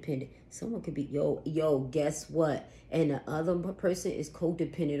codependent. Someone could be, yo, guess what? And the other person is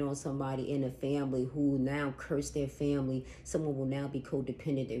codependent on somebody in a family who now curse their family. Someone will now be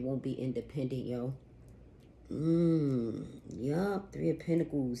codependent. They won't be independent, yo. Yup, 3 of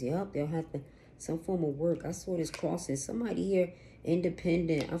Pentacles. Yup, they'll have to, some form of work. I saw this crossing. Somebody here,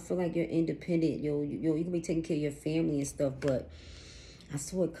 independent. I feel like you're independent. Yo, you can be taking care of your family and stuff, but I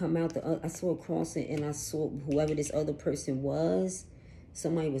saw it come out, I saw it crossing, and I saw whoever this other person was,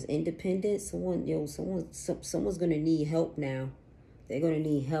 somebody was independent. Someone's going to need help now. They're going to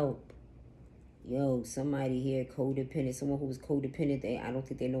need help. Yo, somebody here, codependent. Someone who was codependent, I don't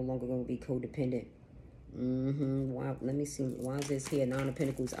think they're no longer going to be codependent. Wow, let me see. Why is this here? 9 of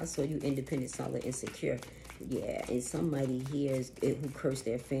Pentacles. I saw you independent, solid, insecure. Yeah, and somebody here who cursed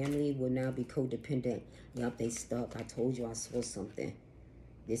their family will now be codependent. Yup, they stuck. I told you I saw something.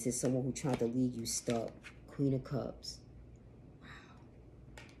 This is someone who tried to leave you stuck. Queen of Cups. Wow.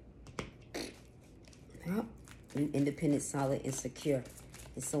 Yep. You independent, solid, insecure.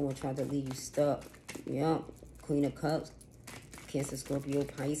 And someone tried to leave you stuck. Yep. Queen of Cups. Cancer, Scorpio,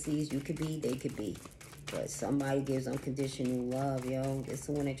 Pisces. You could be, they could be. But somebody gives unconditional love, yo. There's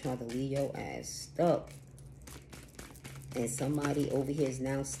someone that tried to leave your ass stuck. And somebody over here is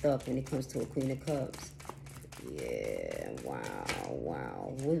now stuck when it comes to a Queen of Cups. Yeah,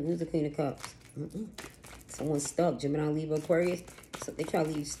 wow. Who's the Queen of Cups? Someone's stuck. Gemini, Libra, Aquarius. So they try to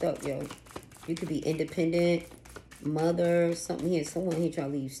leave you stuck, yo. You could be independent, mother, something here. Someone here try to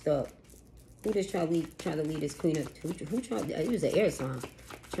leave you stuck. Who just try to leave this Queen of... Who tried... It was an air sign.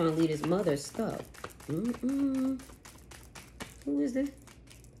 Trying to leave his mother stuck. Who is this?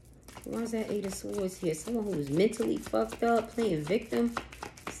 Why is that 8 of Swords here? Someone who was mentally fucked up, playing victim.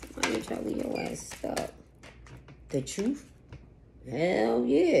 Somebody try to leave your ass stuck. The truth? Hell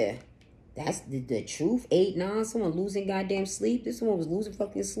yeah. That's the truth. 8, 9. Someone losing goddamn sleep. This one was losing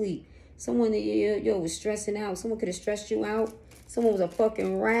fucking sleep. Someone that, yo, was stressing out. Someone could have stressed you out. Someone was a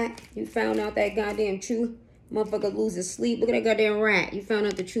fucking rat. You found out that goddamn truth. Motherfucker losing sleep. Look at that goddamn rat. You found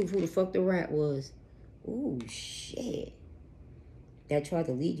out the truth. Who the fuck the rat was. Ooh, shit. That tried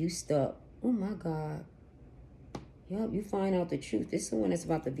to lead you stuck. Oh, my God. Yup, you find out the truth. This is someone that's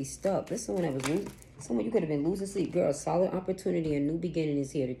about to be stuck. This is someone that was losing. Someone you could have been losing sleep. Girl, solid opportunity. A new beginning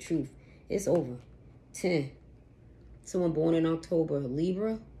is here. The truth. It's over. 10. Someone born in October.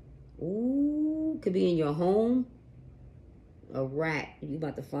 Libra. Ooh, could be in your home. A rat. You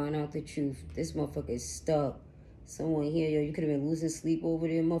about to find out the truth. This motherfucker is stuck. Someone here, yo, you could have been losing sleep over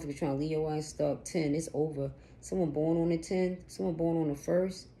there. Motherfucker trying to leave your ass stuck. 10. It's over. Someone born on the 10. Someone born on the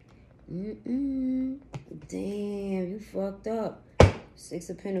 1st. Damn, you fucked up. 6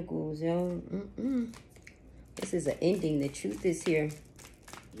 of Pentacles, yo. This is an ending. The truth is here.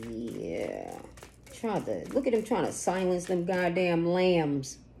 Yeah. Look at them trying to silence them goddamn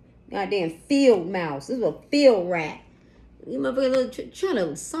lambs. Goddamn field mouse. This is a field rat. You motherfucker trying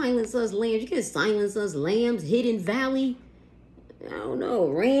to silence us lambs. You can silence us lambs. Hidden Valley. I don't know.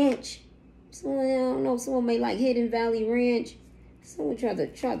 Ranch. Someone, I don't know. Someone may like Hidden Valley Ranch. Someone tried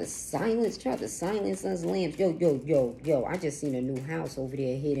to silence us lambs. Yo. I just seen a new house over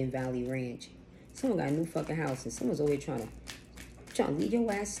there at Hidden Valley Ranch. Someone got a new fucking house and someone's over here trying to leave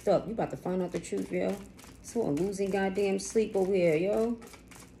your ass stuck. You about to find out the truth, yo. Someone losing goddamn sleep over here, yo.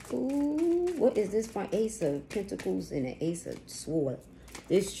 Ooh, what is this for? Ace of Pentacles and an Ace of Swords.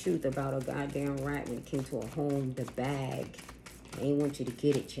 This truth about a goddamn rat when it came to a home, the bag. I ain't want you to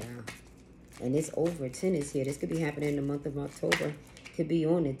get it, child. And it's over. 10 is here. This could be happening in the month of October. Could be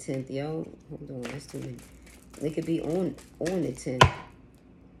on the 10th, yo. Hold on, that's too many. It could be on the 10th.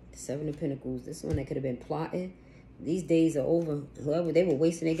 7 of Pentacles. This one that could have been plotting. These days are over. Whoever, they were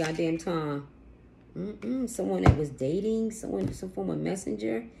wasting their goddamn time. Someone that was dating. Some form of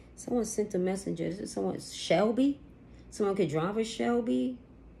messenger. Someone sent a messenger. Is it someone? Shelby? Someone could drive a Shelby.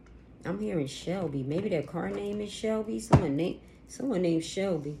 I'm hearing Shelby. Maybe their car name is Shelby. Someone named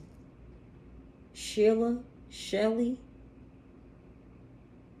Shelby. Sheila? Shelly?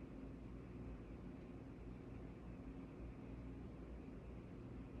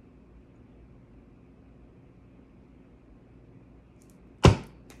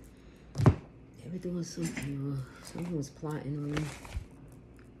 They were doing something. Someone was plotting on them.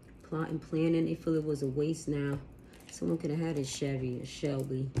 Plotting, planning. They feel it was a waste now. Someone could have had a Chevy, a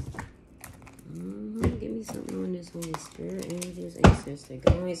Shelby. Give me something on this Holy Spirit, angels, ancestors,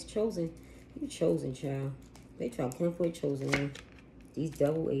 guys. Chosen. You chosen, child. They try to come for a chosen one. These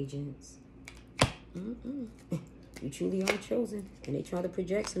devil agents. You truly are chosen. And they try to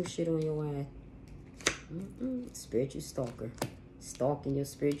project some shit on your ass. Spiritual stalker. Stalking your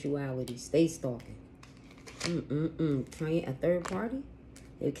spirituality. Stay stalking. Trying a third party?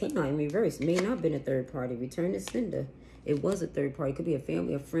 It came out in reverse. It may not have been a third party. Return to sender. It was a third party. It could be a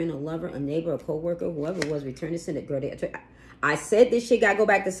family, a friend, a lover, a neighbor, a co-worker, whoever it was. Return to sender. Girl, I said this shit got to go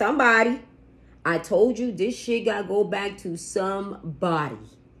back to somebody. I told you this shit got to go back to somebody.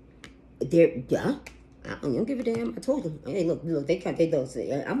 Yeah. I don't give a damn. I told them. Hey, look, they don't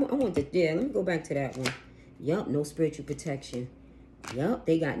say. I want to, let me go back to that one. Yup, no spiritual protection. Yup,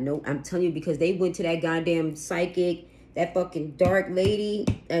 they got no, I'm telling you, because they went to that goddamn psychic, that fucking dark lady,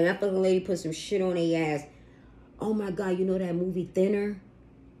 and that fucking lady put some shit on their ass. Oh my God, you know that movie Thinner?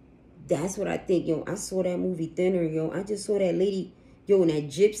 That's what I think, yo. I saw that movie Thinner, yo. I just saw that lady, yo, and that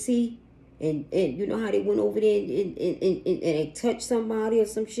gypsy, and you know how they went over there and they touched somebody or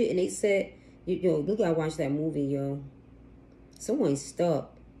some shit, and they said, yo, you gotta watch that movie, yo. Someone's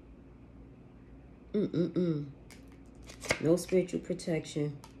stuck. No spiritual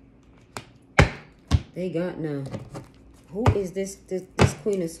protection. They got none. Who is this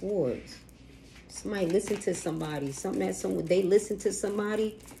Queen of Swords? Somebody listen to somebody. They listen to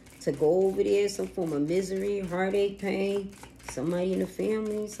somebody to go over there. Some form of misery, heartache, pain. Somebody in the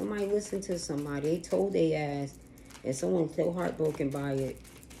family. Somebody listen to somebody. They told their ass. And someone's so heartbroken by it.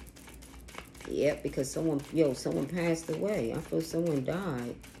 Yep, because someone passed away. I feel someone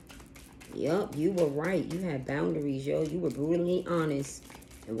died. Yup, you were right. You had boundaries, yo. You were brutally honest.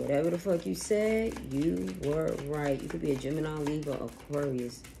 And whatever the fuck you said, you were right. You could be a Gemini, Libra,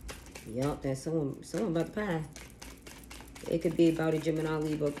 Aquarius. Yup, that's someone about to pass. It could be about a Gemini,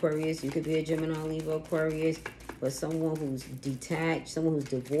 Libra, Aquarius. You could be a Gemini, Libra, Aquarius. But someone who's detached, someone who's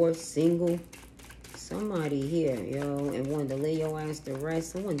divorced, single. Somebody here, yo, and wanted to lay your ass to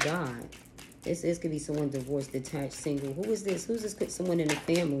rest. Someone died. This could be someone divorced, detached, single. Who is this? Who's this? Someone in the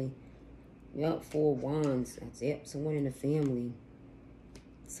family. Yup, 4 wands. That's it. Someone in the family.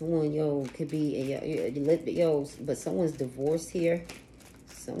 Someone, yo, could be, yo, but someone's divorced here.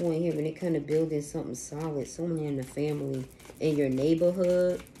 Someone here, when it kind of building something solid. Someone in the family. In your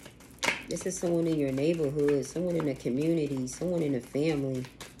neighborhood. This is someone in your neighborhood. Someone in the community. Someone in the family.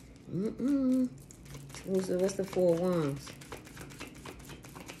 What's the 4 wands?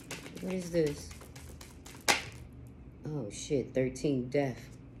 What is this? Oh, shit. 13, death.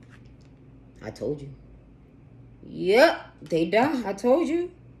 I told you. Yep, they die. I told you.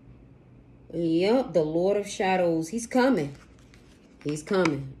 Yep, the Lord of Shadows. He's coming. He's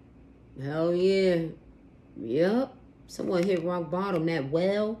coming. Hell yeah. Yep. Someone hit rock bottom. That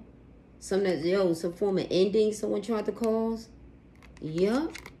well. Some form of ending someone tried to cause.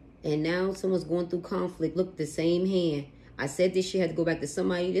 Yep. And now someone's going through conflict. Look, the same hand. I said this shit had to go back to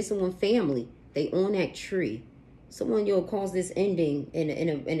somebody. This someone family. They own that tree. Someone, caused this ending in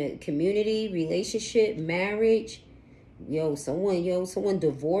a community, relationship, marriage. Someone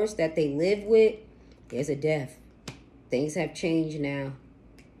divorced that they live with. There's a death. Things have changed now.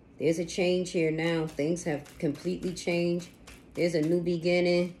 There's a change here now. Things have completely changed. There's a new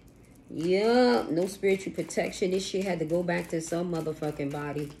beginning. Yeah, no spiritual protection. This shit had to go back to some motherfucking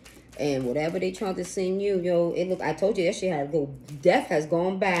body. And whatever they tried to send you, I told you that shit had to go. Death has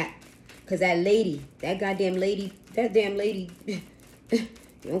gone back. Because that damn lady, you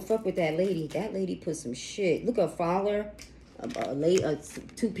don't fuck with that lady. That lady put some shit. Look at father,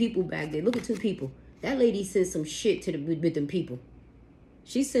 2 people back there. Look at 2 people. That lady sent some shit with them people.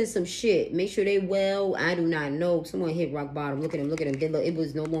 She sent some shit. Make sure they well. I do not know. Someone hit rock bottom. Look at them. It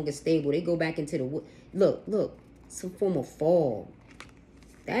was no longer stable. They go back into the wood. Look. Some form of fall.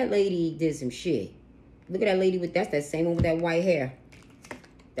 That lady did some shit. Look at that lady that's that same one with that white hair.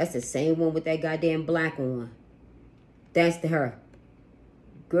 That's the same one with that goddamn black one. That's her.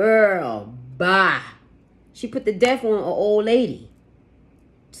 Girl, bye. She put the death on an old lady.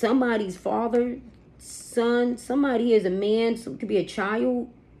 Somebody's father, son, somebody is a man, so it could be a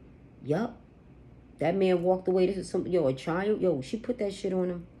child. Yup. That man walked away. This is a child. She put that shit on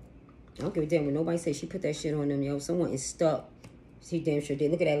him. I don't give a damn when nobody says she put that shit on them, Someone is stuck. She damn sure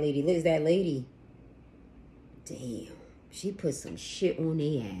did. Look at that lady. Look at that lady. Damn. She put some shit on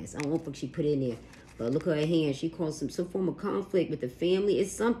their ass. I don't know if she put it in there. But look at her hand. She caused some form of conflict with the family.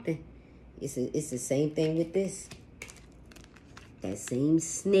 It's something. It's the same thing with this. That same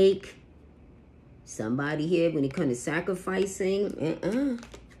snake. Somebody here, when it comes to sacrificing,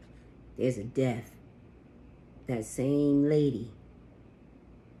 there's a death. That same lady.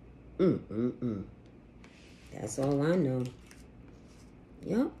 That's all I know.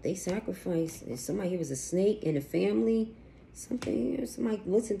 Yup, they sacrificed. If somebody here was a snake in the family, somebody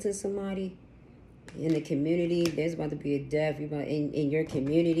listen to somebody in the community, there's about to be a death. You about in your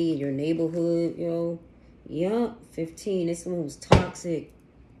community, in your neighborhood, yo. Yup, 15. It's someone who's toxic.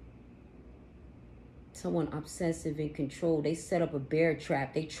 Someone obsessive and control. They set up a bear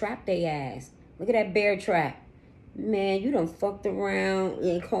trap. They trapped their ass. Look at that bear trap. Man, you done fucked around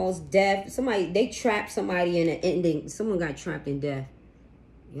and caused death. They trapped somebody in an ending. Someone got trapped in death.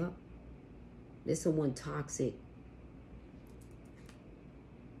 Yup. There's someone toxic.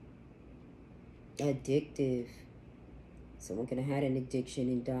 Addictive. Someone could have had an addiction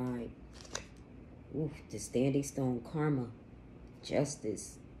and died. Oof, the standing stone, karma,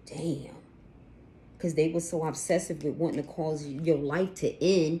 justice. Damn. Because they were so obsessive with wanting to cause your life to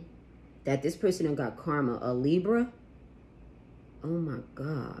end that this person done got karma. A Libra? Oh my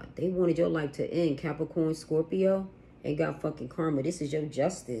God. They wanted your life to end. Capricorn, Scorpio, and got fucking karma. This is your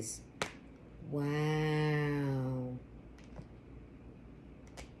justice. Wow.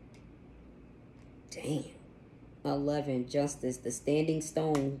 Damn. 11, justice, the standing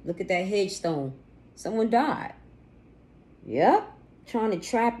stone. Look at that headstone. Someone died. Yep. Trying to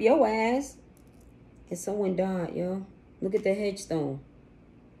trap your ass. And someone died, yo. Look at the headstone.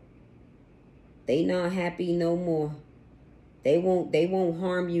 They not happy no more. They won't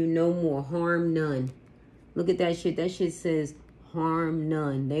harm you no more. Harm none. Look at that shit. That shit says harm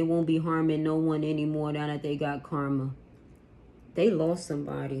none. They won't be harming no one anymore now that they got karma. They lost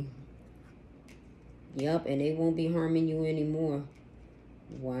somebody. Yup, and they won't be harming you anymore.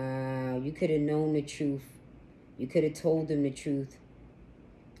 Wow, you could have known the truth. You could have told them the truth.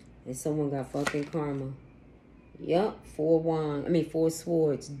 And someone got fucking karma. Yup, 4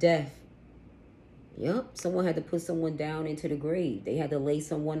 swords, death. Yup, someone had to put someone down into the grave. They had to lay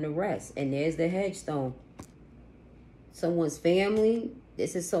someone to rest. And there's the headstone. Someone's family.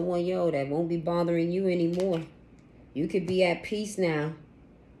 This is someone, yo, that won't be bothering you anymore. You could be at peace now.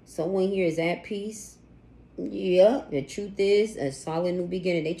 Someone here is at peace. Yup, the truth is a solid new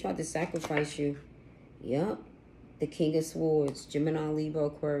beginning. They tried to sacrifice you. Yup, the King of Swords, Gemini, Libra,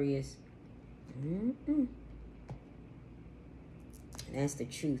 Aquarius. That's the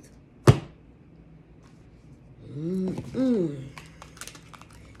truth.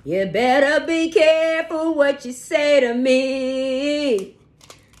 You better be careful what you say to me,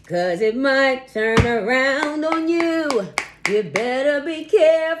 'cause it might turn around on you. You better be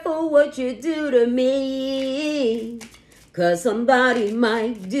careful what you do to me, 'cause somebody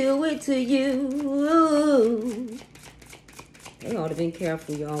might do it to you. They ought to have been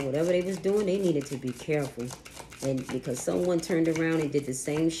careful, y'all. Whatever they was doing, they needed to be careful. And because someone turned around and did the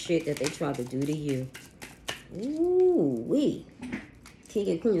same shit that they tried to do to you. Ooh-wee. King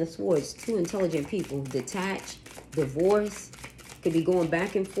and Queen of Swords, 2 intelligent people. Detached, divorce, could be going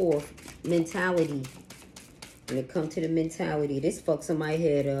back and forth. Mentality. When it comes to the mentality, this fucked somebody's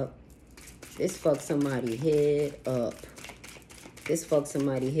head up. This fucked somebody's head up. This fucked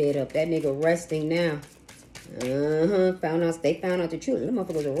somebody's head up. That nigga resting now. They found out the truth. That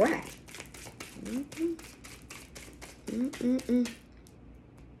motherfucker was a rat.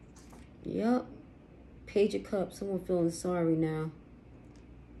 Yup. Page of Cups. Someone feeling sorry now.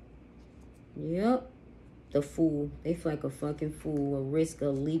 Yup. The fool. They feel like a fucking fool. A risk, a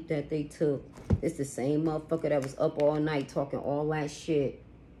leap that they took. It's the same motherfucker that was up all night talking all that shit.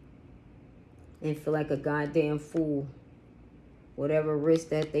 And feel like a goddamn fool. Whatever risk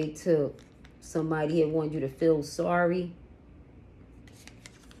that they took. Somebody here wanted you to feel sorry.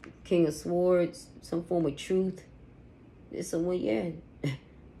 King of Swords. Some form of truth. There's someone, yeah.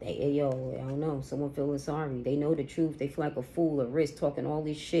 I don't know. Someone feeling sorry. They know the truth. They feel like a fool, a risk, talking all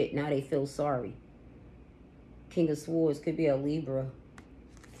this shit. Now they feel sorry. King of Swords could be a Libra.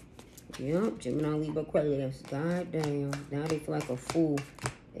 Yup, Gemini, Libra, Aquarius. God damn. Now they feel like a fool.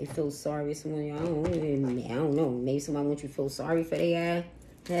 They feel sorry. Someone, I don't know. Maybe somebody wants you to feel sorry for their ass.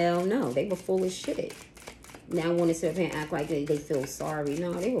 Hell no. They were full of shit. Now want to sit up here and act like they feel sorry.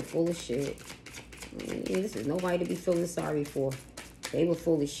 No, they were full of shit. This is nobody to be feeling sorry for. They were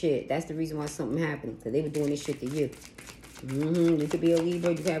full of shit. That's the reason why something happened. Because they were doing this shit to you. You could be a Libra.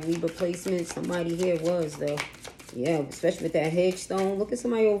 You could have Libra placement. Somebody here was, though. Yeah, especially with that headstone. Look at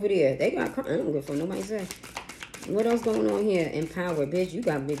somebody over there. They got... I don't give a fuck. Nobody said. What else going on here? Empowered. Bitch, you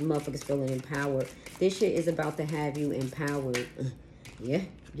got big motherfuckers feeling empowered. This shit is about to have you empowered. Yep.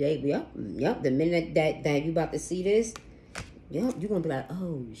 The minute that you about to see this, yep, you're going to be like,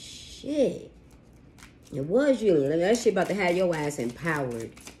 oh, shit. It was you. That shit about to have your ass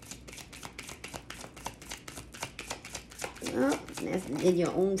empowered. Yep, that's in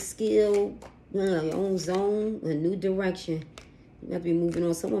your own skill, your own zone, a new direction. You have to be moving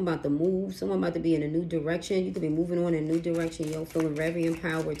on. Someone about to move. Someone about to be in a new direction. You could be moving on in a new direction. Yo, feeling very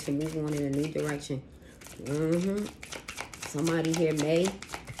empowered to move on in a new direction. Somebody here may.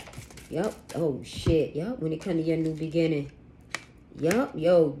 Yup. Oh, shit. Yup. When it comes to your new beginning. Yup.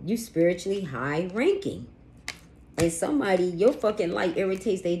 Yo, you spiritually high ranking. And somebody, your fucking light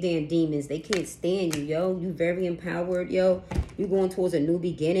irritates they damn demons. They can't stand you, yo. You very empowered, yo. You going towards a new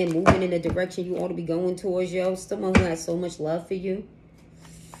beginning, moving in the direction you ought to be going towards, yo. Someone who has so much love for you.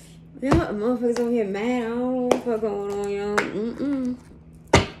 Yeah, motherfuckers over here mad. I don't know what the fuck going on, yo.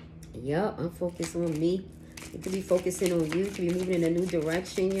 Yup, I'm focused on me. You could be focusing on you. You could be moving in a new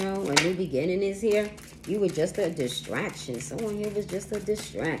direction, yo. A new beginning is here. You were just a distraction. Someone here was just a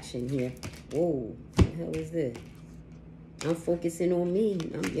distraction here. Whoa, what the hell is this? I'm focusing on me.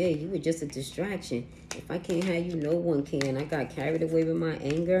 Yeah, you were just a distraction. If I can't have you, no one can. I got carried away with my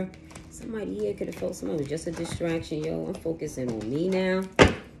anger. Somebody here could have felt someone was just a distraction, yo. I'm focusing on me now.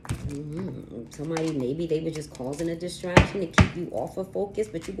 Somebody, maybe they were just causing a distraction to keep you off of focus,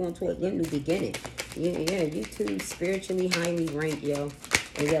 but you're going to a new beginning. Yeah, you two spiritually highly ranked, yo.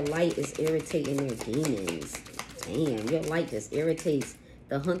 And your light is irritating their demons. Damn, your light just irritates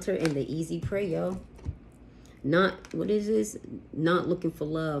the hunter and the easy prey, yo. What is this? Not looking for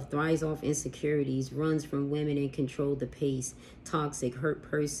love, thrives off insecurities, runs from women and control the pace. Toxic, hurt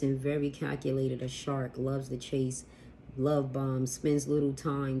person, very calculated, a shark, loves the chase. Love bomb, spends little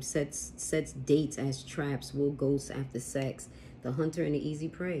time, sets dates as traps, will ghost after sex. The hunter and the easy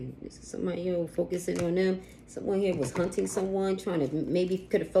prey. This is somebody, yo, focusing on them. Someone here was hunting someone, trying to, maybe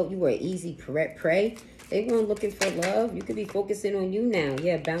could have felt you were an easy prey. They weren't looking for love. You could be focusing on you now.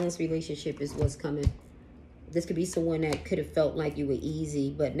 Yeah, balanced relationship is what's coming. This could be someone that could have felt like you were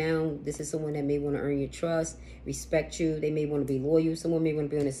easy, but now this is someone that may want to earn your trust, respect you. They may want to be loyal. Someone may want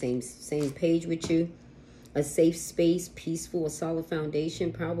to be on the same page with you. A safe space, peaceful, a solid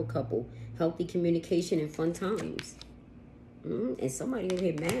foundation, power couple, healthy communication, and fun times. And somebody over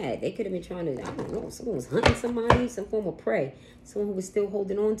here mad. They could have been trying to, I don't know, someone was hunting somebody, some form of prey. Someone who was still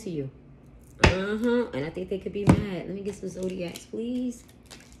holding on to you. And I think they could be mad. Let me get some zodiacs, please.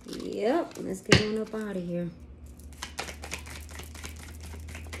 Yep, let's get on up out of here.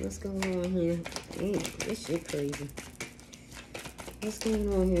 What's going on here? Damn, this shit crazy. What's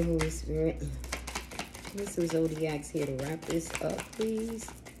going on here, Holy Spirit? Get some zodiacs here to wrap this up, please.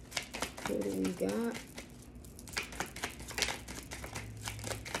 What do we got?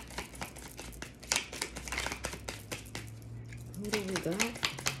 What do we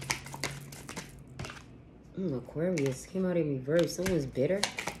got? Aquarius came out in reverse. Someone's bitter.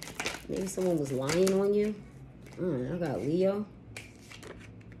 Maybe someone was lying on you. I got Leo.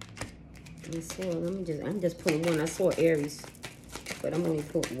 I'm just putting one. I saw Aries, but I'm only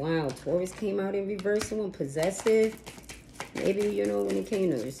putting, wow, Taurus came out in reverse. Someone possessive. Maybe, you know, when it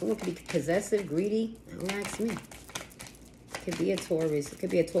came to, someone could be possessive, greedy. Don't ask me. Could be a Taurus. It could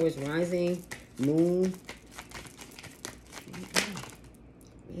be a Taurus rising, moon.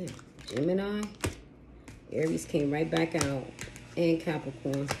 Yeah, Gemini. Aries came right back out. And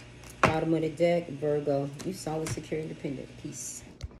Capricorn. Bottom of the deck, Virgo. You solid, secure, independent. Peace.